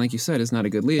Worthington, like you said, is not a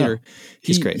good leader. No,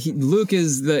 he's great. Luke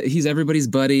he's everybody's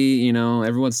buddy.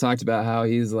 Everyone's talked about how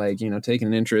he's like,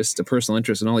 taking a personal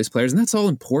interest in all these players, and that's all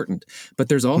important. But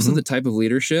there's also the type of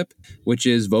leadership, which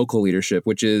is vocal leadership,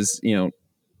 which is,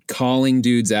 calling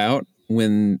dudes out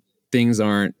when things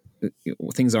aren't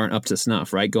up to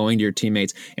snuff, right? Going to your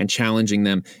teammates and challenging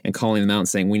them and calling them out and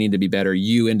saying, we need to be better.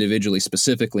 You individually,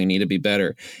 specifically, need to be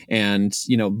better. And,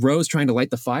 Rose trying to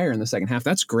light the fire in the second half,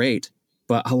 that's great.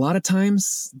 But a lot of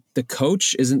times the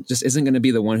coach isn't going to be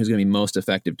the one who's going to be most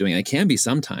effective doing it. It can be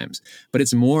sometimes, but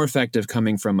it's more effective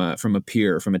coming from a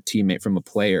peer, from a teammate, from a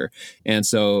player. And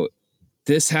so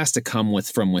this has to come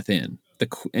from within.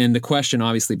 And the question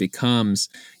obviously becomes,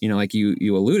 like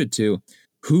you alluded to,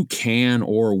 who can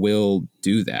or will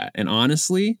do that? And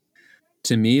honestly,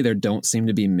 to me, there don't seem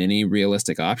to be many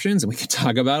realistic options. And we could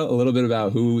talk about a little bit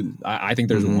about who I think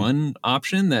there's one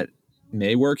option that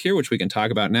may work here, which we can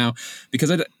talk about now,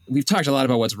 because we've talked a lot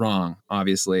about what's wrong,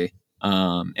 obviously.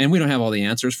 And we don't have all the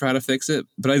answers for how to fix it,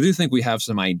 but I do think we have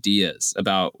some ideas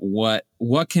about what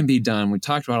can be done. We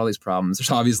talked about all these problems. There's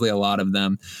obviously a lot of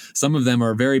them. Some of them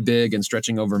are very big and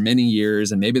stretching over many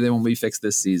years, and maybe they won't be fixed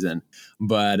this season.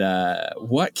 But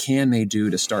what can they do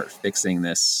to start fixing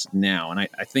this now? And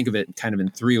I think of it kind of in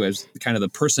three ways: kind of the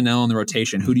personnel and the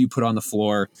rotation. Who do you put on the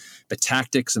floor? The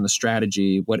tactics and the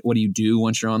strategy. What do you do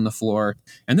once you're on the floor?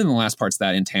 And then the last part's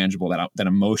that intangible, that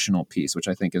emotional piece, which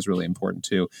I think is really important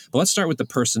too. But let's start with the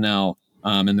personnel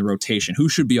and the rotation. Who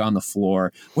should be on the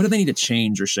floor? What do they need to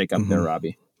change or shake up there,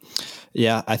 Robbie?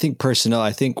 Yeah, I think personnel,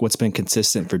 I think what's been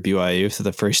consistent for BYU through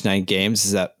the first 9 games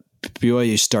is that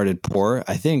BYU started poor.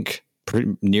 I think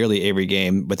nearly every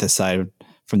game, with aside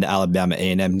from the Alabama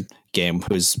A&M game,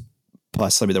 who's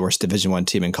possibly the worst Division I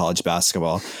team in college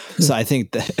basketball. So I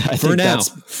think that for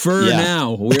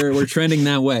now, we're trending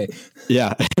that way.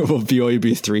 Yeah, will BYU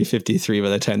be 353 by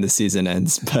the time the season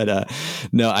ends? But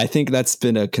no, I think that's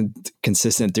been a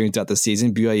consistent thing throughout the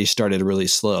season. BYU started really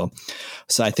slow,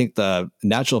 so I think the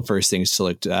natural first things to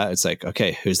look at, it's like,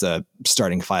 okay, who's the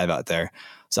starting 5 out there?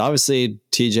 So obviously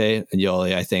TJ and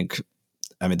Yoli,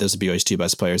 I mean, those are BYU's 2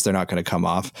 best players. They're not going to come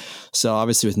off. So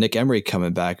obviously with Nick Emery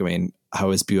coming back, I mean,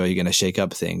 how is BYU going to shake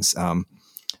up things?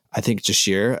 I think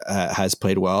Jashir has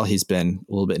played well. He's been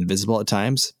a little bit invisible at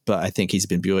times, but I think he's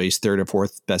been BYU's 3rd or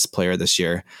 4th best player this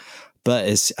year. But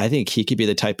I think he could be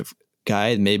the type of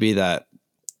guy maybe that,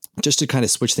 just to kind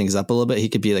of switch things up a little bit, he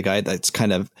could be the guy that's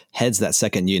kind of heads that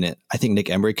second unit. I think Nick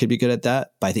Emery could be good at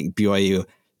that, but I think BYU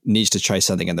needs to try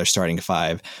something in their starting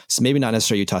 5. So maybe not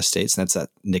necessarily Utah State, since that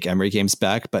Nick Emery game's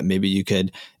back, but maybe you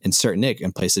could insert Nick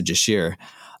in place of Jashir.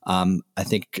 I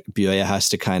think BYU has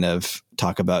to kind of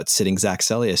talk about sitting Zach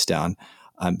Sellius down.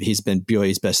 He's been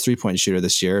BYU's best 3-point shooter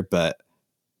this year, but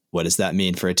what does that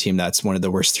mean for a team that's one of the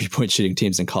worst 3-point shooting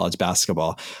teams in college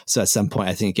basketball? So at some point,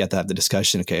 I think you have to have the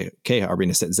discussion. Okay, are we going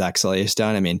to sit Zach Sellius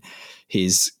down? I mean,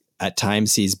 at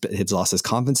times he's lost his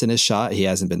confidence in his shot. He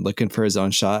hasn't been looking for his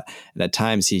own shot, and at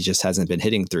times he just hasn't been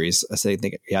hitting threes. So I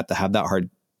think you have to have that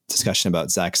hard discussion about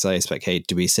Zach Sellius. Like, hey,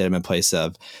 do we sit him in place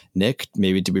of Nick?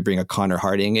 Maybe do we bring a Connor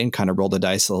Harding in, kind of roll the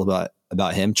dice a little bit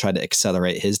about him, try to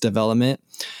accelerate his development?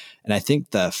 And I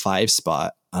think the 5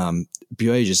 spot,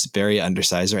 BYU is just very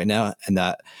undersized right now, and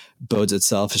that shows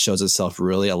itself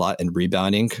really a lot in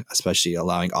rebounding, especially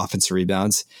allowing offensive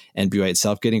rebounds, and BYU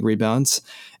itself getting rebounds.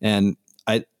 And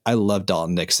I love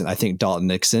Dalton Nixon. I think Dalton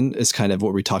Nixon is kind of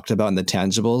what we talked about in the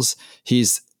tangibles.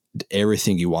 He's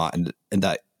everything you want, and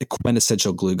that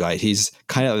quintessential glue guy. He's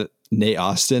kind of Nate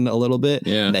Austin a little bit.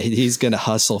 Yeah. He's going to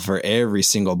hustle for every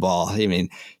single ball. I mean,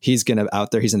 he's going to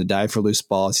out there. He's going to dive for loose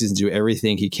balls. He's going to do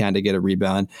everything he can to get a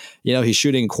rebound. You know, he's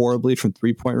shooting horribly from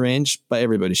 3-point range, but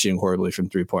everybody's shooting horribly from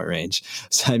 3-point range.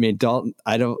 So, I mean, Dalton,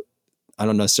 I don't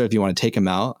know, sir, if you want to take him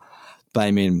out, but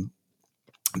I mean,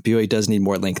 BYU does need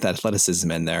more length athleticism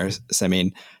in there. So, I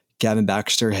mean, Gavin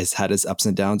Baxter has had his ups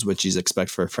and downs, which you'd expect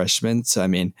for a freshman. So, I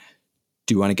mean,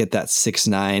 do you want to get that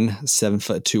 6'9",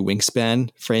 7'2"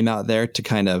 wingspan frame out there to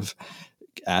kind of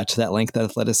add to that length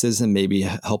athleticism, maybe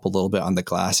help a little bit on the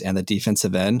glass and the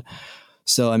defensive end?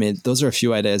 So, I mean, those are a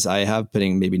few ideas I have,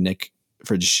 putting maybe Nick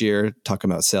for Jashir, talking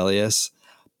about Sellius,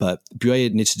 but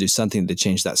BYU needs to do something to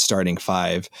change that starting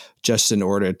 5 just in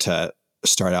order to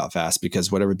start out fast,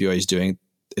 because whatever BYU is doing,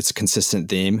 it's a consistent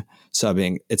theme. So, I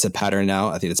mean, it's a pattern now.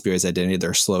 I think it's BYU's identity.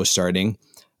 They're slow starting.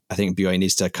 I think BYU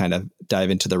needs to kind of dive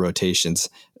into the rotations,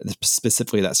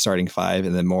 specifically that starting 5,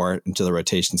 and then more into the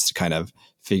rotations to kind of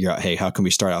figure out, hey, how can we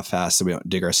start out fast so we don't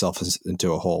dig ourselves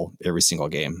into a hole every single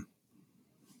game?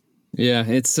 Yeah,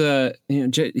 it's I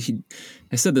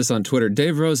said this on Twitter.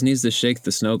 Dave Rose needs to shake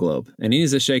the snow globe, and he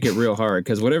needs to shake it real hard,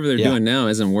 because whatever they're doing now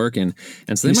isn't working,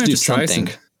 and so they might have to try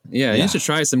something. Yeah, he needs to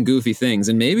try some goofy things,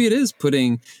 and maybe it is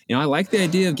putting, I like the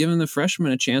idea of giving the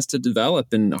freshmen a chance to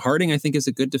develop, and Harding, I think, is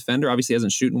a good defender. Obviously, he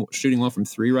hasn't shooting well from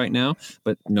 3 right now,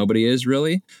 but nobody is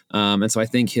really, and so I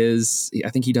think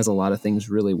he does a lot of things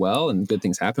really well, and good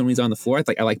things happen when he's on the floor.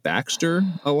 I like Baxter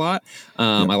a lot.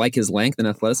 I like his length and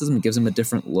athleticism. It gives him a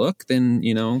different look than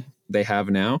they have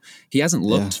now. He hasn't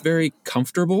looked very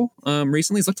comfortable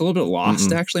recently. He's looked a little bit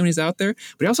lost actually when he's out there,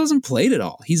 but he also hasn't played at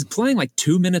all. He's playing like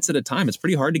 2 minutes at a time. It's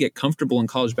pretty hard to get comfortable in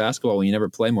college basketball when you never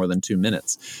play more than 2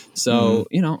 minutes. So,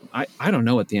 I don't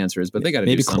know what the answer is, but they got to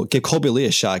do something. Give Colby Lee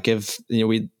a shot.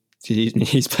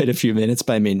 He's played a few minutes,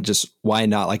 but I mean, just why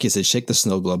not? Like you said, shake the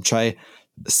snow globe, try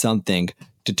something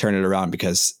to turn it around,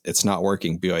 because it's not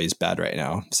working. BYU is bad right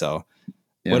now. So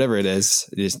whatever it is,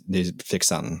 you just need to fix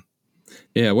something.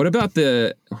 Yeah. What about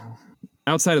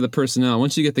outside of the personnel,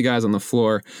 once you get the guys on the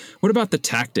floor, what about the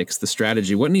tactics, the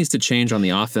strategy? What needs to change on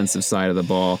the offensive side of the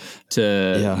ball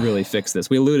to really fix this?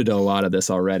 We alluded to a lot of this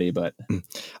already, but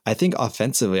I think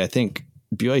offensively,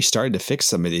 BYU started to fix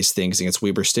some of these things against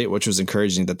Weber State, which was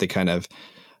encouraging that they kind of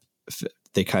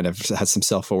had some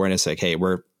self-awareness, like, hey,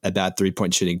 we're a bad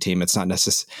 3-point shooting team. It's not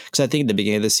necessary. Because I think at the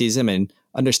beginning of the season, and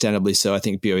understandably so, I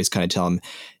think BYU's kind of tell them,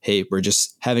 hey, we're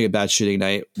just having a bad shooting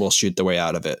night. We'll shoot the way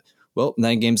out of it. Well,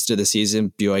 9 games into the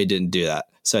season, BYU didn't do that.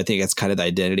 So I think that's kind of the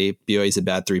identity. BYU is a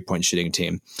bad 3-point shooting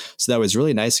team. So that was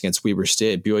really nice against Weber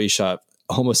State. BYU shot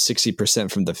almost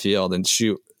 60% from the field and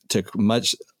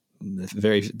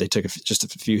they took just a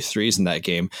few threes in that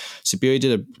game. So BYU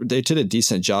did a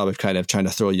decent job of kind of trying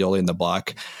to throw Yoli in the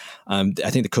block. I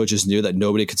think the coaches knew that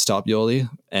nobody could stop Yoli,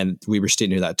 and Weber State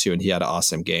knew that too, and he had an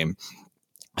awesome game.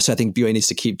 So I think BYU needs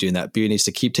to keep doing that. BYU needs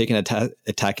to keep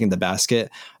attacking the basket,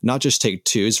 not just take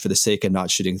twos for the sake of not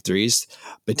shooting threes,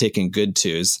 but taking good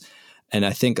twos. And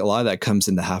I think a lot of that comes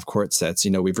in the half court sets.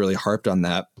 We've really harped on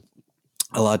that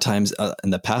a lot of times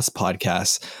in the past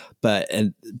podcasts,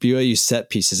 and BYU set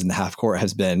pieces in the half court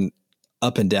has been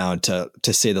up and down, to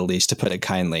say the least, to put it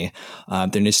kindly.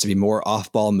 There needs to be more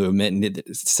off-ball movement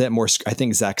and set more. I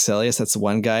think Zach Celius, that's the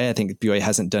one guy. I think BYU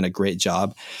hasn't done a great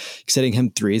job setting him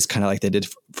threes, kind of like they did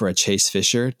for a Chase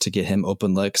Fisher, to get him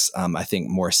open looks. I think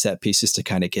more set pieces to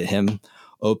kind of get him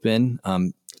open.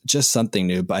 Just something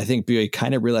new. But I think BYU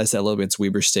kind of realized that a little bit against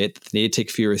Weber State, that they need to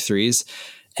take fewer threes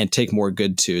and take more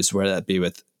good twos, whether that be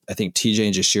with, I think, TJ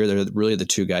and Jashir. They're really the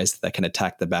two guys that can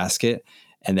attack the basket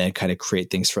and then kind of create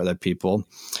things for other people.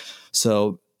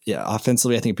 So yeah,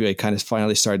 offensively, I think BYU kind of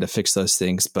finally started to fix those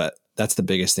things, but that's the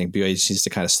biggest thing. BYU just needs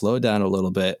to kind of slow down a little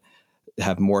bit,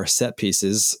 have more set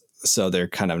pieces, so they're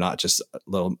kind of not just a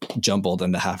little jumbled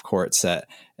in the half court set,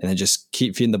 and then just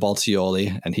keep feeding the ball to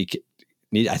Yoli.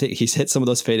 And I think he's hit some of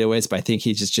those fadeaways, but I think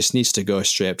he just needs to go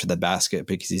straight up to the basket,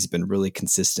 because he's been really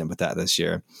consistent with that this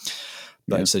year.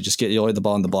 But So just get Yoli the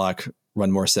ball in the block,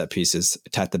 run more set pieces,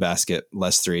 attack the basket,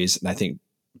 less threes. And I think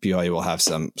BYU will have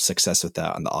some success with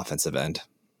that on the offensive end.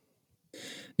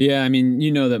 Yeah, I mean,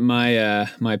 that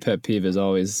my pet peeve is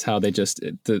always how they just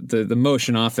the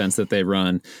motion offense that they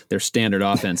run. Their standard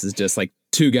offense is just like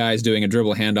 2 guys doing a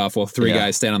dribble handoff while 3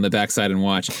 guys stand on the backside and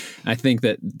watch. I think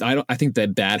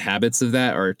that bad habits of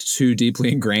that are too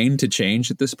deeply ingrained to change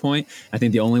at this point. I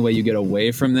think the only way you get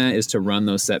away from that is to run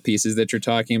those set pieces that you're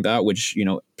talking about, which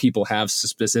people have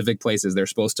specific places they're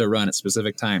supposed to run at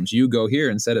specific times. You go here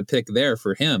and set a pick there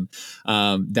for him.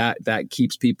 That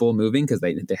keeps people moving, because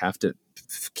they have to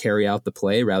carry out the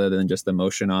play rather than just the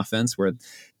motion offense where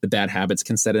the bad habits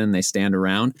can set in and they stand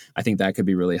around. I think that could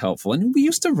be really helpful. And we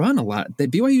used to run a lot. The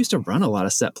BYU used to run a lot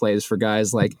of set plays for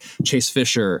guys like Chase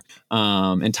Fisher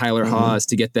and Tyler Haws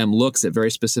to get them looks at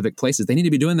very specific places. They need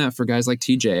to be doing that for guys like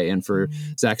TJ and for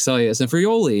Zach Celius and for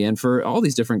Yoli and for all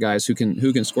these different guys who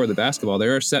can score the basketball.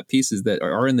 There are set pieces that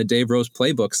are in the Dave Rose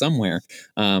playbook somewhere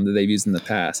that they've used in the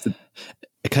past.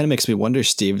 It kind of makes me wonder,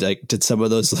 Steve, like, did some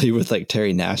of those leave with like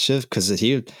Terry Nashif? Because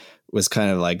he was kind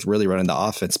of like really running the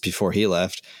offense before he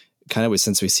left. Kind of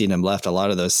since we've seen him left, a lot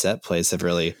of those set plays have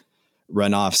really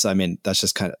run off. So, I mean, that's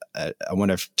just kind of, I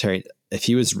wonder if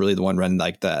he was really the one running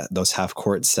like those half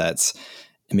court sets,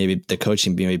 and maybe the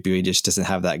coaching, maybe he just doesn't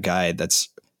have that guy that's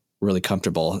really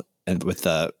comfortable and with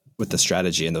the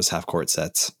strategy in those half court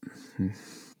sets.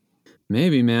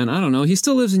 Maybe, man. I don't know. He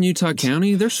still lives in Utah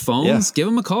County. There's phones. Yeah. Give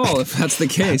him a call if that's the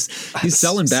case. He's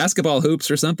selling basketball hoops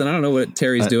or something. I don't know what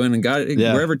Terry's doing. And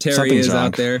wherever Terry is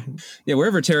out there. Yeah,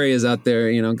 wherever Terry is out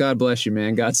there, God bless you,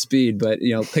 man. Godspeed. But,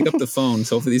 pick up the phone.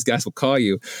 So hopefully these guys will call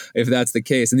you if that's the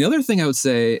case. And the other thing I would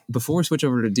say before we switch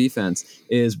over to defense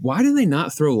is, why do they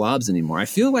not throw lobs anymore? I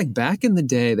feel like back in the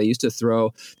day, they used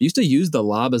to use the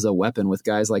lob as a weapon with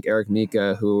guys like Eric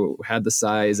Mika, who had the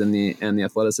size and the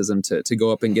athleticism to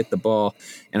go up and get the ball.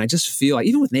 And I just feel like,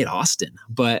 even with Nate Austin,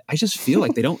 but I just feel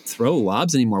like they don't throw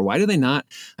lobs anymore. Why do they not?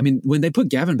 I mean, when they put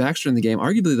Gavin Baxter in the game,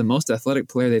 arguably the most athletic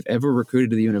player they've ever recruited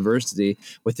to the university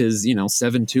with his,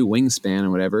 7'2" wingspan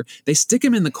or whatever, they stick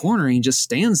him in the corner and he just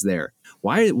stands there.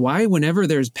 Why whenever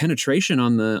there's penetration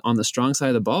on the strong side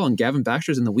of the ball and Gavin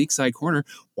Baxter's in the weak side corner,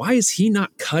 why is he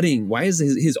not cutting? Why is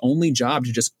his only job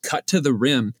to just cut to the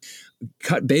rim,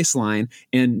 cut baseline,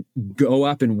 and go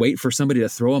up and wait for somebody to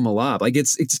throw him a lob? Like,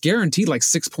 it's guaranteed like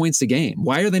 6 points a game.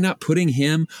 Why are they not putting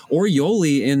him or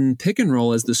Yoli in pick and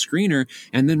roll as the screener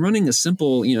and then running a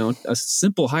simple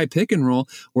high pick and roll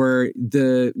where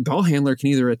the ball handler can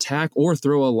either attack or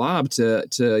throw a lob to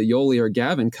Yoli or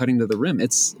Gavin cutting to the rim?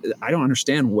 I don't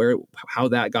understand how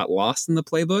that got lost in the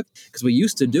playbook, because we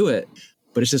used to do it,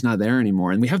 but it's just not there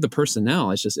anymore. And we have the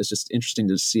personnel. It's just interesting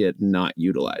to see it not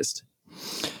utilized.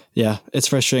 Yeah, it's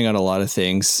frustrating on a lot of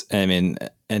things. I mean,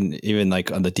 and even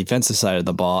like on the defensive side of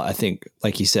the ball, I think,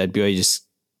 like you said, BYU just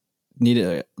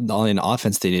needed, only in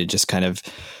offense, they need to just kind of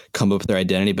come up with their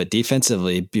identity. But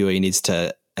defensively, BYU needs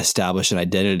to establish an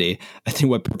identity. I think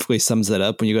what perfectly sums that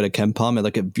up, when you go to KenPom and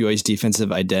look at BYU's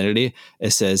defensive identity,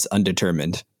 it says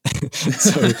undetermined.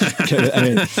 So I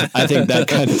mean, I think that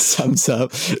kind of sums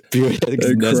up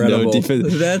BYU has no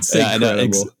defense. That's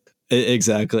incredible.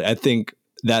 Exactly. I think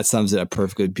that sums it up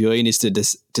perfectly. BYU needs to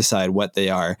decide what they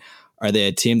are. Are they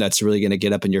a team that's really going to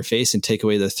get up in your face and take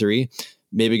away the three?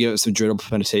 Maybe give it some dribble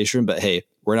penetration, but hey,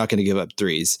 we're not going to give up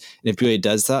threes. And if BYU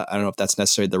does that, I don't know if that's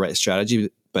necessarily the right strategy,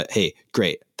 but hey,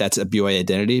 great. That's a BYU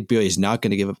identity. BYU is not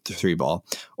going to give up the three ball.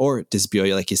 Or does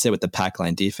BYU, like you said, with the pack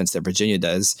line defense that Virginia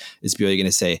does, is BYU going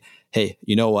to say, hey,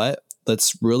 you know what?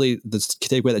 Let's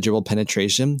take away that dribble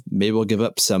penetration. Maybe we'll give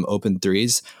up some open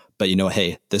threes, but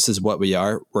hey, this is what we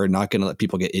are. We're not going to let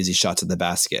people get easy shots at the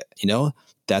basket.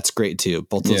 That's great too.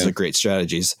 Both of those are great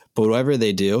strategies. But whatever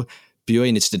they do,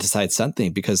 BYU needs to decide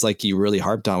something, because like you really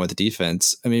harped on with the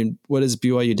defense, I mean, what is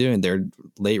BYU doing? They're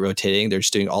late rotating. They're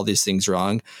just doing all these things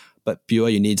wrong. But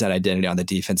BYU needs that identity on the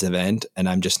defensive end, and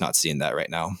I'm just not seeing that right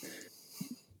now.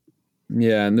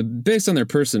 Yeah, and based on their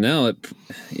personnel, it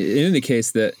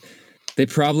indicates that they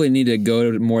probably need to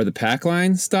go to more the pack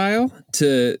line style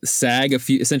to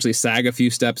essentially sag a few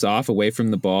steps off away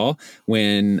from the ball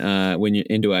when you're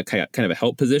into a kind of a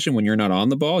help position when you're not on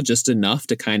the ball, just enough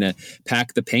to kind of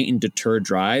pack the paint and deter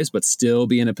drives, but still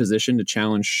be in a position to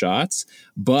challenge shots.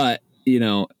 But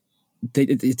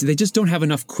they just don't have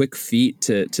enough quick feet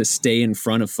to stay in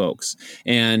front of folks.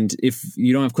 And if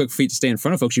you don't have quick feet to stay in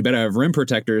front of folks, you better have rim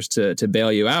protectors to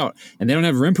bail you out. And they don't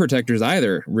have rim protectors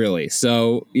either, really.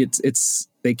 So they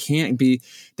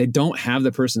don't have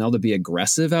the personnel to be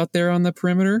aggressive out there on the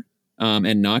perimeter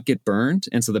and not get burned.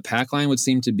 And so the pack line would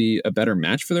seem to be a better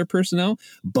match for their personnel.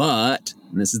 But,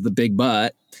 and this is the big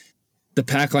but, the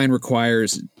pack line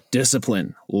requires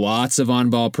discipline, lots of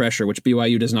on-ball pressure, which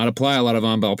BYU does not apply a lot of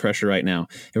on-ball pressure right now.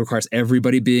 It requires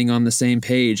everybody being on the same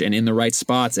page and in the right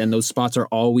spots, and those spots are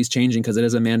always changing because it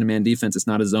is a man-to-man defense. It's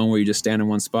not a zone where you just stand in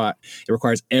one spot. It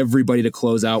requires everybody to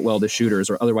close out well to shooters,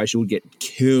 or otherwise you would get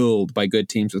killed by good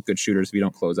teams with good shooters if you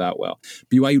don't close out well.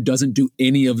 BYU doesn't do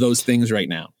any of those things right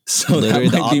now. So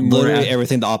literally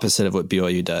everything the opposite of what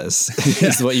BYU does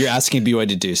is what you're asking BYU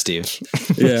to do, Steve.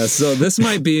 Yeah, so this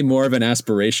might be more of an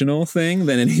aspirational thing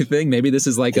than anything. Maybe this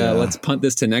is like let's punt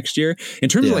this to next year. In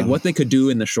terms of like what they could do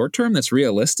in the short term that's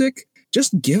realistic,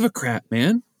 just give a crap,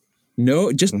 man.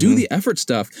 No, just do the effort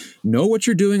stuff. Know what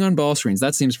you're doing on ball screens.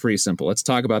 That seems pretty simple. Let's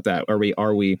talk about that.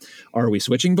 Are we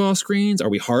switching ball screens? Are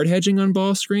we hard hedging on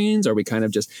ball screens? Are we kind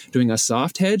of just doing a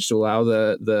soft hedge to allow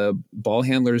the ball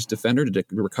handler's defender to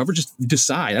recover? Just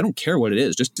decide. I don't care what it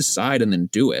is. Just decide and then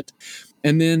do it.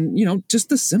 And then, just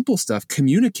the simple stuff.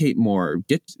 Communicate more.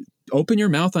 Open your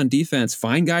mouth on defense,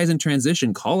 find guys in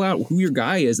transition, call out who your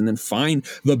guy is, and then find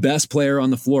the best player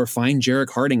on the floor. Find Jarek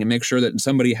Harding and make sure that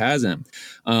somebody has him.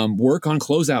 Work on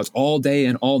closeouts all day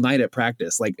and all night at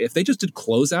practice. Like if they just did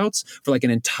closeouts for like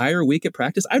an entire week at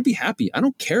practice, I'd be happy. I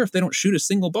don't care if they don't shoot a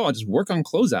single ball. Just work on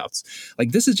closeouts.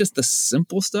 Like this is just the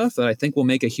simple stuff that I think will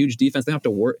make a huge defense. They don't have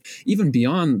to work even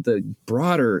beyond the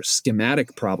broader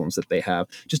schematic problems that they have.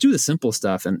 Just do the simple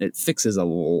stuff and it fixes a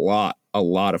lot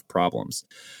of problems.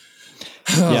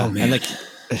 Man. And like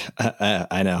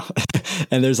I know,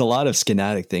 and there's a lot of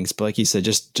schematic things, but like you said,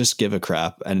 just give a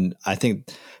crap. And I think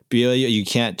BYU, you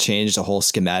can't change the whole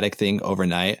schematic thing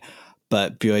overnight,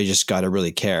 but BYU just got to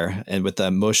really care. And with the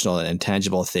emotional and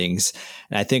intangible things,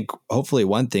 and I think hopefully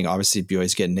one thing, obviously BYU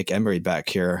is getting Nick Emery back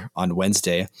here on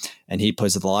Wednesday, and he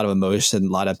plays with a lot of emotion, a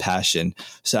lot of passion.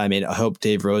 So I mean, I hope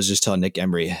Dave Rose just tell Nick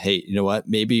Emery, hey, you know what?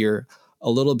 Maybe you're a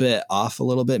little bit off a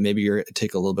little bit. Maybe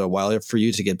take a little bit while for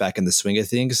you to get back in the swing of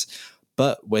things.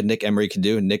 But what Nick Emery can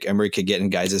do, Nick Emery could get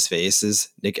in guys' faces.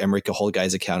 Nick Emery could hold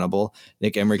guys accountable.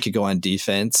 Nick Emery could go on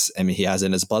defense. I mean, he has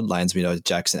in his bloodlines, we know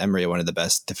Jackson Emery, one of the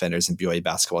best defenders in BYU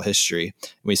basketball history.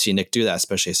 And we see Nick do that,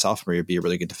 especially a sophomore year, be a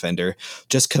really good defender.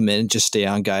 Just come in, just stay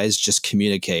on guys, just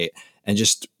communicate, and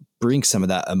just bring some of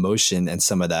that emotion and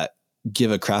some of that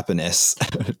give a crappiness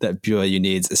that BYU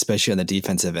needs, especially on the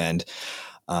defensive end.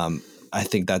 I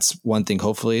think that's one thing,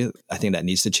 hopefully, I think that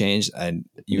needs to change. And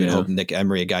you would hope Nick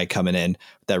Emery, a guy coming in,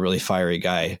 that really fiery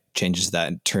guy, changes that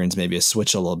and turns maybe a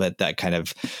switch a little bit, that kind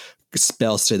of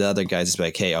spells to the other guys. It's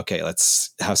like, hey, okay,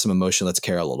 let's have some emotion. Let's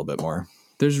care a little bit more.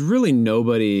 there's really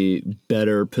nobody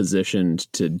better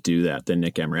positioned to do that than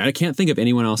Nick Emery. I can't think of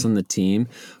anyone else on the team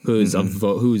who's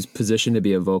who's positioned to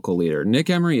be a vocal leader. Nick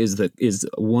Emery is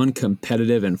one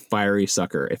competitive and fiery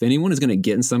sucker. If anyone is going to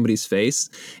get in somebody's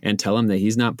face and tell him that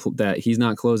he's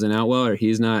not closing out well, or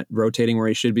he's not rotating where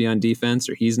he should be on defense,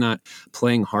 or he's not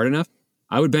playing hard enough,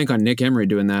 I would bank on Nick Emery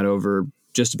doing that over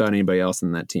just about anybody else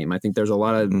in that team. I think there's a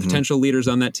lot of potential leaders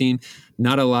on that team,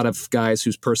 not a lot of guys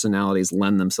whose personalities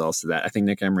lend themselves to that. I think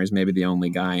Nick Emery is maybe the only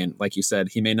guy. And like you said,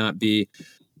 he may not be,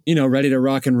 ready to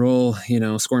rock and roll,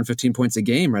 scoring 15 points a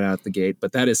game right out the gate.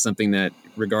 But that is something that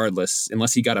regardless,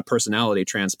 unless he got a personality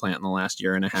transplant in the last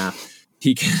year and a half,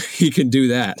 he can do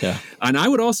that. Yeah. And I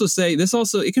would also say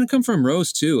it can come from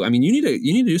Rose too. I mean, you need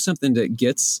to do something that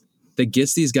gets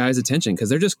these guys' attention, because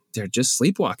they're just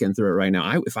sleepwalking through it right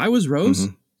now. If I was Rose,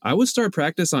 I would start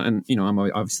practice on, I'm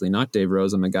obviously not Dave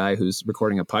Rose. I'm a guy who's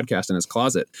recording a podcast in his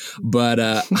closet, but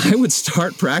I would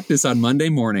start practice on Monday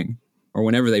morning, or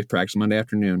whenever they practice, Monday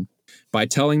afternoon, by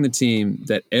telling the team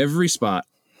that every spot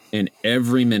and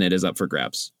every minute is up for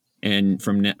grabs, and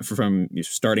from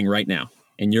starting right now.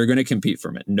 And you're going to compete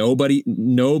for it. Nobody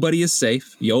is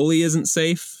safe. Yoli isn't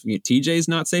safe. TJ's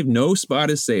not safe. No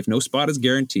spot is safe. No spot is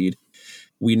guaranteed.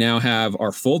 We now have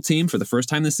our full team for the first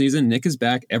time this season. Nick is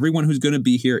back. Everyone who's going to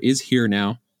be here is here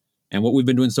now. And what we've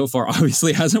been doing so far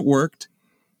obviously hasn't worked.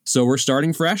 So we're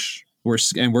starting fresh. We're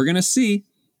going to see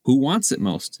who wants it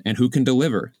most and who can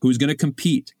deliver, who's going to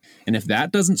compete. And if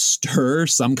that doesn't stir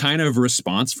some kind of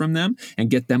response from them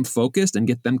and get them focused and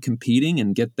get them competing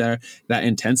and get that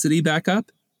intensity back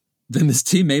up, then this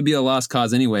team may be a lost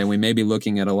cause anyway. And we may be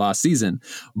looking at a lost season.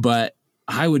 But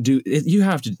I would do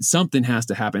it. Something has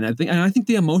to happen. I think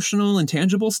the emotional and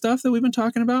tangible stuff that we've been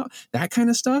talking about, that kind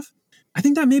of stuff, I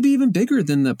think that may be even bigger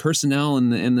than the personnel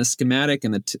and the schematic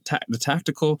and the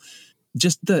tactical.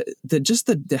 There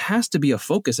has to be a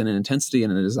focus and an intensity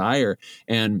and a desire.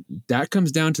 And that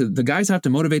comes down to the guys have to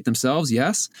motivate themselves.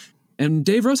 Yes. And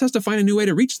Dave Rose has to find a new way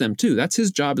to reach them too. That's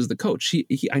his job as the coach.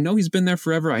 I know he's been there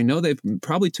forever. I know they've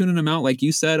probably tuning him out, like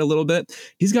you said, a little bit.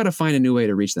 He's got to find a new way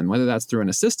to reach them, whether that's through an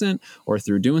assistant or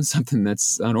through doing something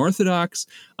that's unorthodox.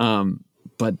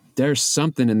 But there's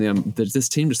something in them that this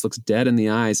team just looks dead in the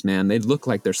eyes, man. They look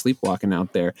like they're sleepwalking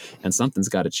out there, and something's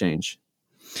got to change.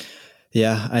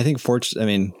 Yeah, I think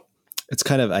it's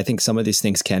kind of, I think some of these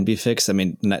things can be fixed. I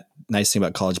mean, nice thing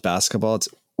about college basketball,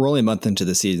 we're only a month into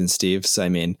the season, Steve. So, I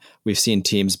mean, we've seen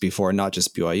teams before, not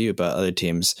just BYU, but other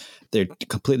teams. They're a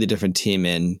completely different team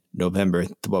in November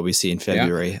than what we see in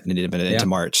February and even into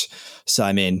March. So,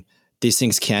 I mean, these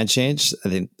things can change. I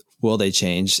think, will they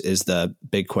change is the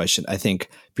big question. I think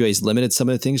BYU's limited some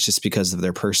of the things just because of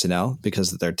their personnel,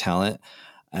 because of their talent.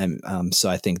 So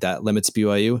I think that limits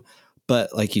BYU.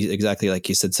 But exactly like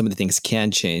you said, some of the things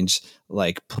can change,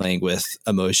 like playing with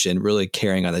emotion, really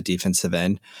caring on the defensive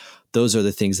end. Those are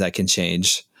the things that can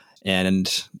change.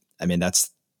 And I mean,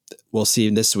 we'll see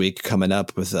this week coming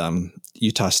up with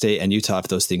Utah State and Utah if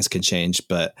those things can change.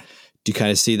 But do you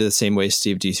kind of see the same way,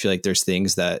 Steve? Do you feel like there's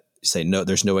things that you say, no,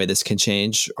 there's no way this can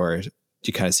change? Or do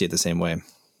you kind of see it the same way?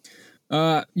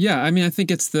 Yeah, I mean, I think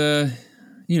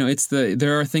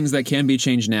there are things that can be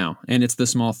changed now, and it's the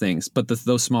small things, but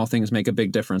those small things make a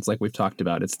big difference. Like we've talked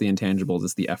about, it's the intangibles,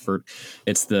 it's the effort,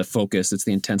 it's the focus, it's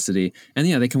the intensity. And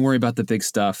yeah, they can worry about the big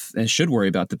stuff and should worry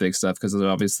about the big stuff because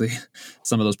obviously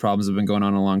some of those problems have been going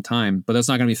on a long time, but that's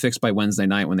not going to be fixed by Wednesday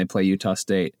night when they play Utah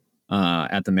State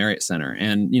at the Marriott Center.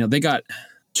 And, they got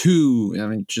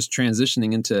just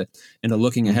transitioning into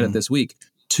looking ahead at this week.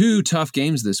 2 tough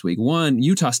games this week. One,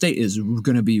 Utah State is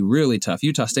going to be really tough.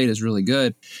 Utah State is really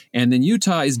good. And then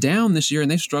Utah is down this year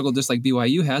and they've struggled just like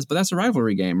BYU has, but that's a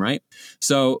rivalry game, right?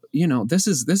 So, this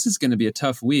is going to be a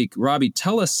tough week. Robbie,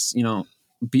 tell us,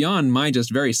 beyond my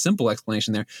just very simple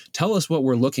explanation there, tell us what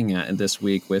we're looking at this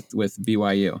week with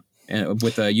BYU and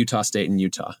with Utah State and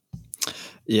Utah.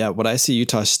 Yeah, when I see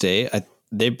Utah State,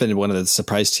 they've been one of the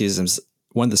surprise teams,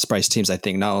 I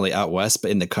think, not only out west,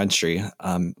 but in the country.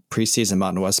 Preseason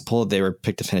Mountain West poll, they were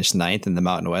picked to finish 9th in the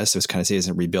Mountain West. It was kind of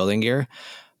season rebuilding year.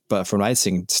 But from what I've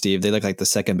seen, Steve, they look like the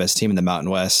second best team in the Mountain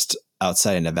West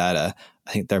outside of Nevada.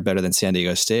 I think they're better than San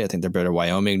Diego State. I think they're better than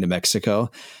Wyoming, New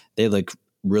Mexico. They look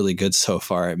really good so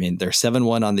far. I mean, they're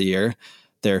 7-1 on the year.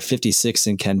 They're 56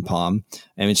 in Ken Palm.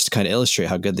 I mean, just to kind of illustrate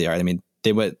how good they are. I mean,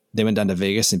 they went down to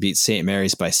Vegas and beat St.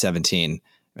 Mary's by 17.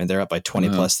 And they're up by 20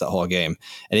 plus that whole game.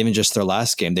 And even just their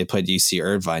last game, they played UC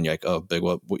Irvine. You're like, oh, big,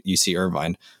 what UC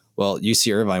Irvine? Well,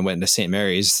 UC Irvine went into St.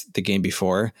 Mary's the game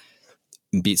before,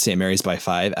 and beat St. Mary's by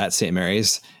 5 at St.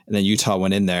 Mary's. And then Utah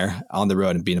went in there on the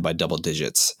road and beat them by double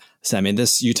digits. So, I mean,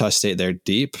 this Utah State, they're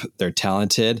deep, they're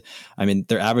talented. I mean,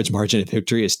 their average margin of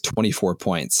victory is 24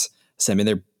 points. So, I mean,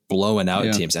 they're blowing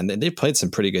out teams, and they've played some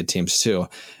pretty good teams too.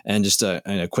 And just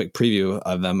a quick preview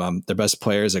of them. Their best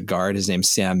player is a guard. His name's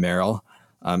Sam Merrill.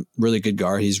 Really good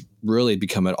guard. He's really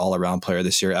become an all-around player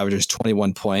this year, averages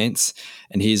 21 points,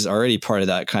 and he's already part of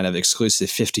that kind of exclusive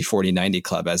 50-40-90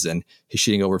 club, as in he's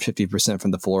shooting over 50% from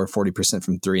the floor, 40%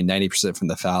 from three, 90% from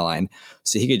the foul line.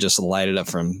 So he could just light it up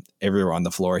from everywhere on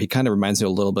the floor. He kind of reminds me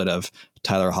a little bit of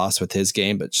Tyler Haas with his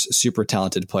game, but super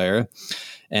talented player.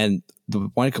 And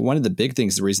one of the big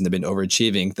things, the reason they've been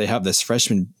overachieving, they have this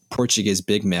freshman Portuguese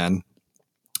big man.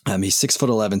 He's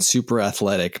 6'11", super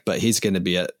athletic, but he's going to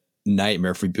be a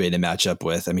nightmare for BYU to match up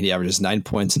with. I mean, he averages 9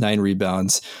 points, 9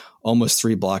 rebounds, almost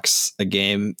 3 blocks a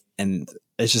game. And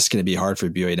it's just going to be hard for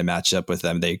BYU to match up with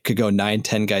them. They could go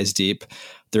 9-10 guys deep.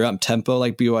 They're up tempo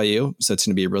like BYU. So it's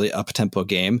going to be a really up tempo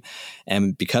game.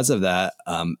 And because of that,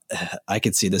 I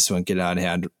could see this one get out of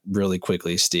hand really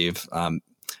quickly, Steve.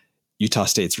 Utah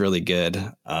State's really good.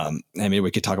 I mean, we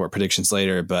could talk about predictions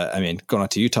later, but I mean, going on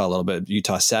to Utah a little bit,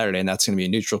 Utah Saturday, and that's going to be a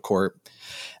neutral court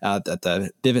at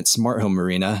the Vivint Smart Home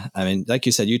Arena. I mean, like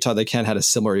you said, Utah, they had a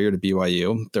similar year to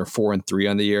BYU. They're 4-3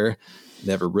 on the year.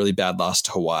 They have a really bad loss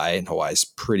to Hawaii, and Hawaii's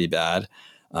pretty bad.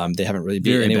 They haven't really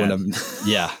beat anyone of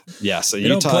yeah. So they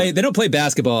don't play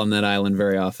basketball on that island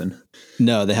very often.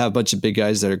 No, they have a bunch of big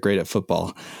guys that are great at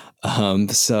football.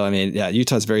 So, I mean, yeah,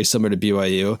 Utah's very similar to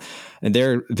BYU, and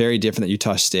they're very different than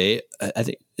Utah State. I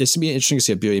think it's going to be interesting to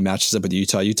see how BYU matches up with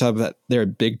Utah. Utah, they're a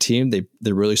big team. They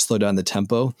really slow down the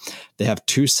tempo. They have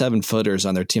 2 7-footers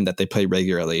on their team that they play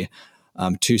regularly,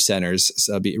 2 centers.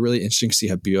 So it'll be really interesting to see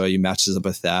how BYU matches up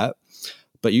with that.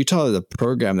 But Utah, the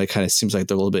program, that kind of seems like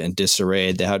they're a little bit in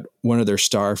disarray. They had one of their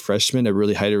star freshmen, a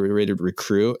really highly rated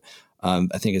recruit. I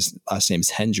think his last name is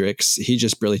Hendricks. He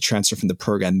just really transferred from the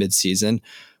program midseason,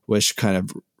 which kind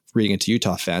of, reading into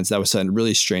Utah fans, that was something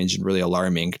really strange and really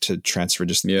alarming to transfer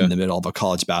just in the middle of a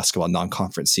college basketball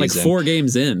non-conference season. Like 4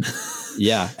 games in.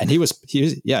 Yeah. And he was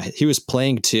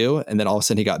playing too. And then all of a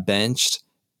sudden he got benched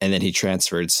and then he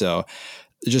transferred. So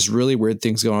just really weird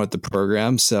things going on with the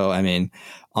program. So, I mean,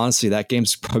 honestly, that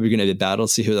game's probably going to be a battle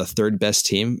to see who the 3rd best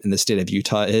team in the state of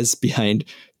Utah is behind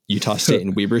Utah State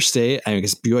and Weber State. I mean,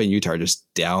 because BYU and Utah are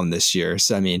just down this year.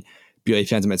 So, I mean, BYU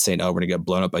fans might say, oh, we're going to get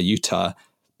blown up by Utah.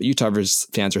 But Utah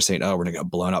fans are saying, oh, we're going to get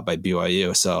blown up by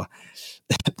BYU. So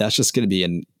that's just going to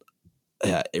be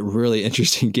a really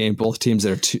interesting game. Both teams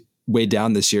that are way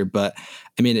down this year. But,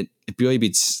 I mean, if BYU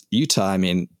beats Utah, I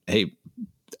mean, hey,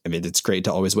 it's great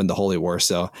to always win the Holy War.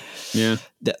 So,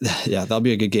 that'll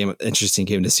be a good game, interesting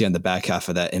game to see on the back half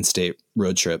of that in-state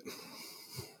road trip.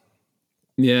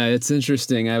 Yeah, it's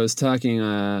interesting. I was talking.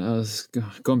 I was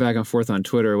going back and forth on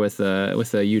Twitter with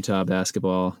a Utah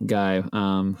basketball guy,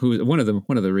 who one of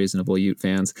the reasonable Ute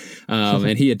fans,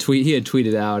 and he had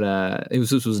tweeted out.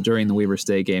 This was during the Weber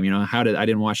State game. You know, I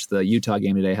didn't watch the Utah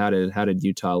game today. How did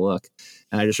Utah look?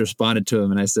 And I just responded to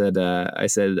him and I said,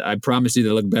 I promise you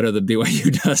they look better than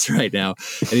BYU does right now.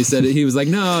 And he was like,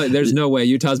 no, there's no way.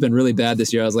 Utah's been really bad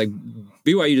this year. I was like,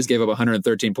 BYU just gave up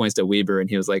 113 points to Weber. And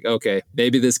he was like, okay,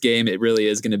 maybe this game, it really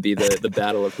is going to be the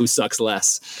battle of who sucks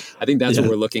less. I think that's what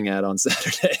we're looking at on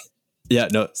Saturday. Yeah,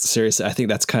 no, seriously. I think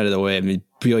that's kind of the way. I mean,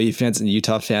 BYU fans and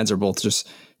Utah fans are both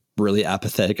just really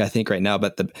apathetic, I think, right now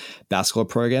about the basketball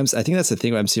programs. I think that's the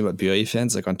thing I'm seeing about BYU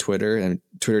fans, like on Twitter, and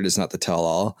Twitter is not the tell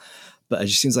all, but it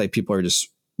just seems like people are just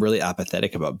really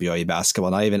apathetic about BYU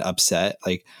basketball, not even upset.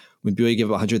 Like when BYU gave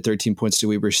 113 points to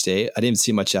Weber State, I didn't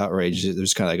see much outrage. It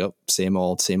was kind of like, oh, same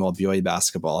old BYU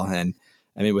basketball. And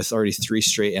I mean, with already 3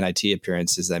 straight NIT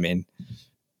appearances, I mean,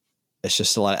 it's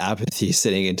just a lot of apathy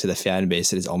sitting into the fan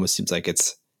base. It almost seems like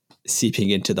it's seeping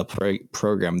into the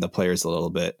program, the players a little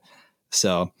bit.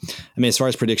 So, I mean, as far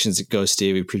as predictions go,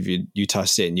 Steve, we previewed Utah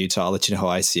State and Utah. I'll let you know how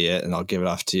I see it, and I'll give it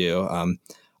off to you.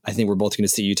 I think we're both going to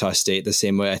see Utah State the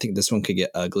same way. I think this one could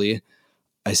get ugly.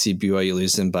 I see BYU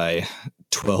losing by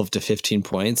 12 to 15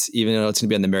 points. Even though it's going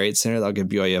to be on the Marriott Center, that'll give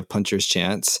BYU a puncher's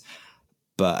chance.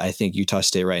 But I think Utah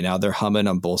State right now, they're humming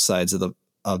on both sides of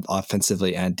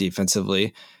offensively and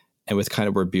defensively. And with kind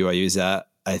of where BYU's at,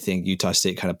 I think Utah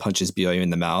State kind of punches BYU in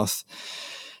the mouth.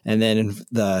 And then in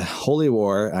the Holy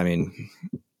War, I mean,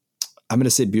 I'm going to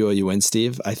say BYU wins,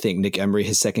 Steve. I think Nick Emery,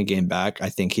 his second game back, I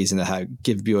think he's going to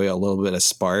give BYU a little bit of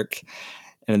spark.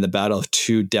 And in the battle of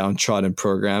 2 downtrodden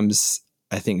programs,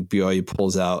 I think BYU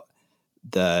pulls out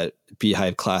the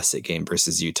Beehive Classic game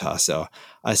versus Utah. So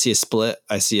I see a split.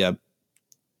 I see a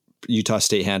Utah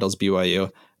State handles BYU,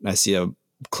 and I see a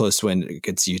close win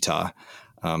against Utah.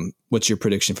 What's your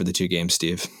prediction for the 2 games,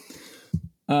 Steve?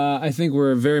 I think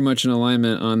we're very much in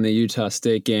alignment on the Utah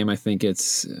State game. I think I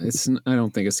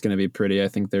don't think it's going to be pretty. I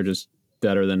think they're just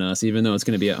better than us, even though it's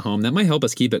going to be at home. That might help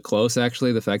us keep it close,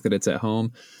 actually, the fact that it's at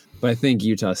home. But I think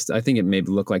it may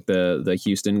look like the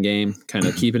Houston game, kind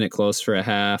of keeping it close for a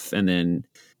half, and then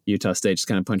Utah State just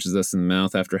kind of punches us in the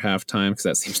mouth after halftime, because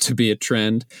that seems to be a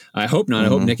trend. I hope not. I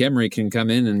hope Nick Emery can come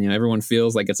in and everyone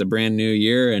feels like it's a brand new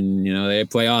year and they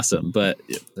play awesome. But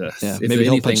maybe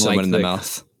he'll punch someone in the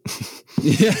mouth.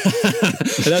 Yeah,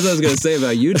 that's what I was going to say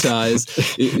about Utah.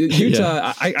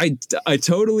 Utah. I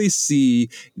totally see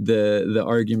the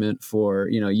argument for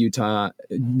Utah.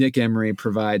 Nick Emery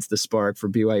provides the spark for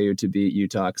BYU to beat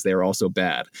Utah because they are also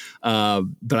bad.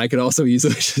 But I could also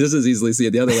just as easily see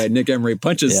it the other way. Nick Emery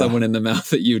punches someone in the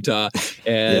mouth at Utah,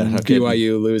 and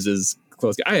BYU loses.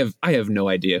 Close. I have no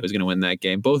idea who's going to win that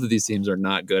game. Both of these teams are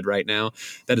not good right now.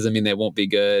 That doesn't mean they won't be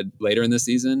good later in the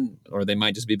season, or they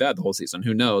might just be bad the whole season.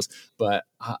 Who knows? But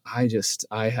I've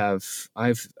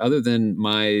other than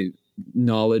my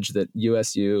knowledge that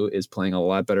USU is playing a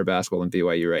lot better basketball than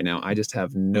BYU right now, I just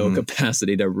have no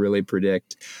capacity to really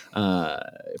predict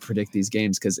these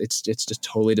games, because it's just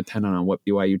totally dependent on what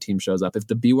BYU team shows up. If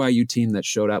the BYU team that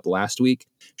showed up last week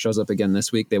shows up again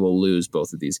this week, they will lose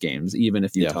both of these games, even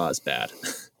if Utah is bad.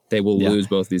 They will lose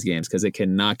both these games, because it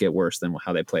cannot get worse than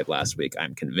how they played last week.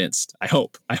 I'm convinced. I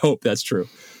hope that's true.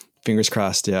 Fingers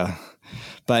crossed. Yeah.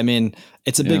 But I mean,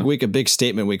 it's a big week, a big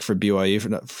statement week for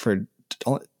BYU for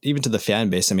even to the fan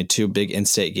base. I mean, 2 big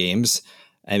in-state games.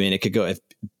 I mean, it could go, if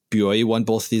BYU won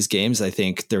both these games, I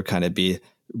think they're kind of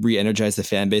re-energize the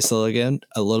fan base a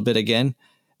little bit again.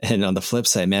 And on the flip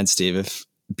side, man, Steve, if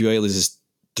BYU loses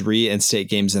 3 in-state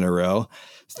games in a row,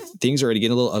 things are already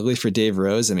getting a little ugly for Dave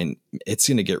Rose. I mean, it's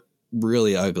going to get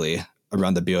really ugly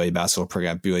around the BYU basketball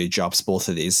program. BYU drops both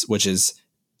of these, which is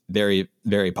very,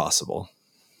 very possible.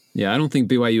 Yeah, I don't think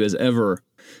BYU has ever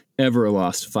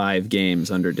lost 5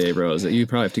 games under Dave Rose. You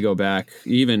probably have to go back,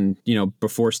 even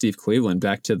before Steve Cleveland,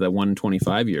 back to the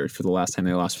 125 year for the last time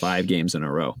they lost 5 games in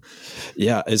a row.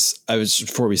 Yeah,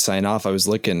 before we sign off, I was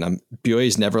looking.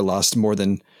 BYU's never lost more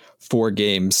than 4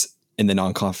 games in the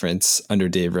non-conference under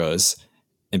Dave Rose.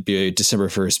 And BYU, December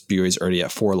 1st, BYU's already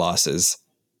at 4 losses,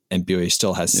 and BYU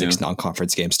still has 6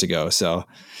 non-conference games to go. So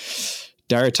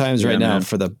dire times right now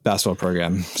for the basketball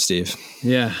program, Steve.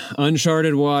 Yeah,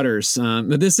 uncharted waters.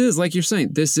 But this is, like you're saying,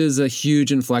 this is a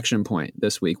huge inflection point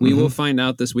this week. We will find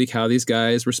out this week how these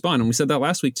guys respond. And we said that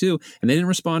last week too, and they didn't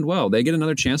respond well. They get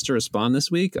another chance to respond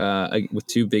this week with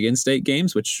 2 big in-state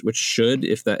games, which should,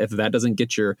 if that doesn't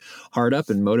get your heart up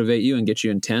and motivate you and get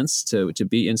you intense to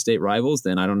beat in-state rivals,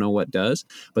 then I don't know what does.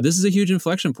 But this is a huge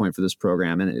inflection point for this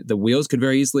program, and the wheels could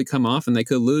very easily come off, and they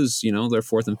could lose, their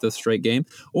 4th and 5th straight game,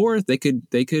 or they could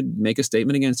make a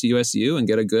statement against USU and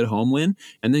get a good home win,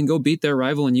 and then go beat their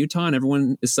rival in Utah, and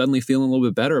everyone is suddenly feeling a little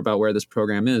bit better about where this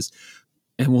program is.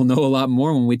 And we'll know a lot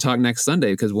more when we talk next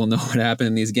Sunday, because we'll know what happened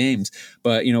in these games.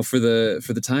 But for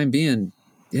the time being,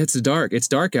 it's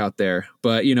dark out there.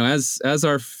 But as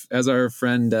our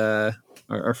friend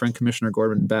our friend Commissioner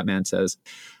Gordon Batman says,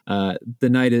 the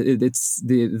night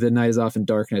is often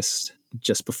darkness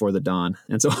just before the dawn.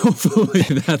 And so hopefully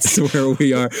that's where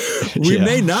we are. We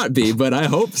may not be, but I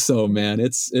hope so, man.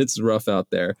 It's rough out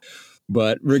there.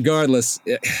 But regardless,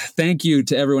 thank you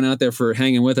to everyone out there for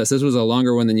hanging with us. This was a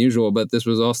longer one than usual, but there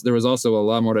was also a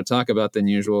lot more to talk about than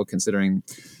usual, considering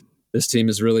this team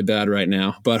is really bad right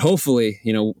now. But hopefully,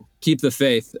 keep the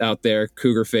faith out there,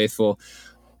 Cougar faithful,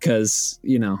 because,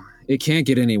 it can't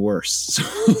get any worse. So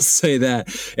I'll say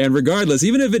that. And regardless,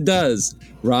 even if it does,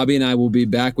 Robbie and I will be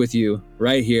back with you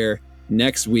right here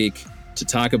next week to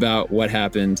talk about what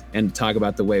happened and to talk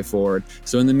about the way forward.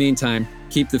 So in the meantime,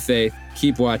 keep the faith,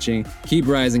 keep watching, keep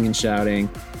rising and shouting.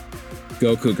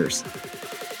 Go Cougars.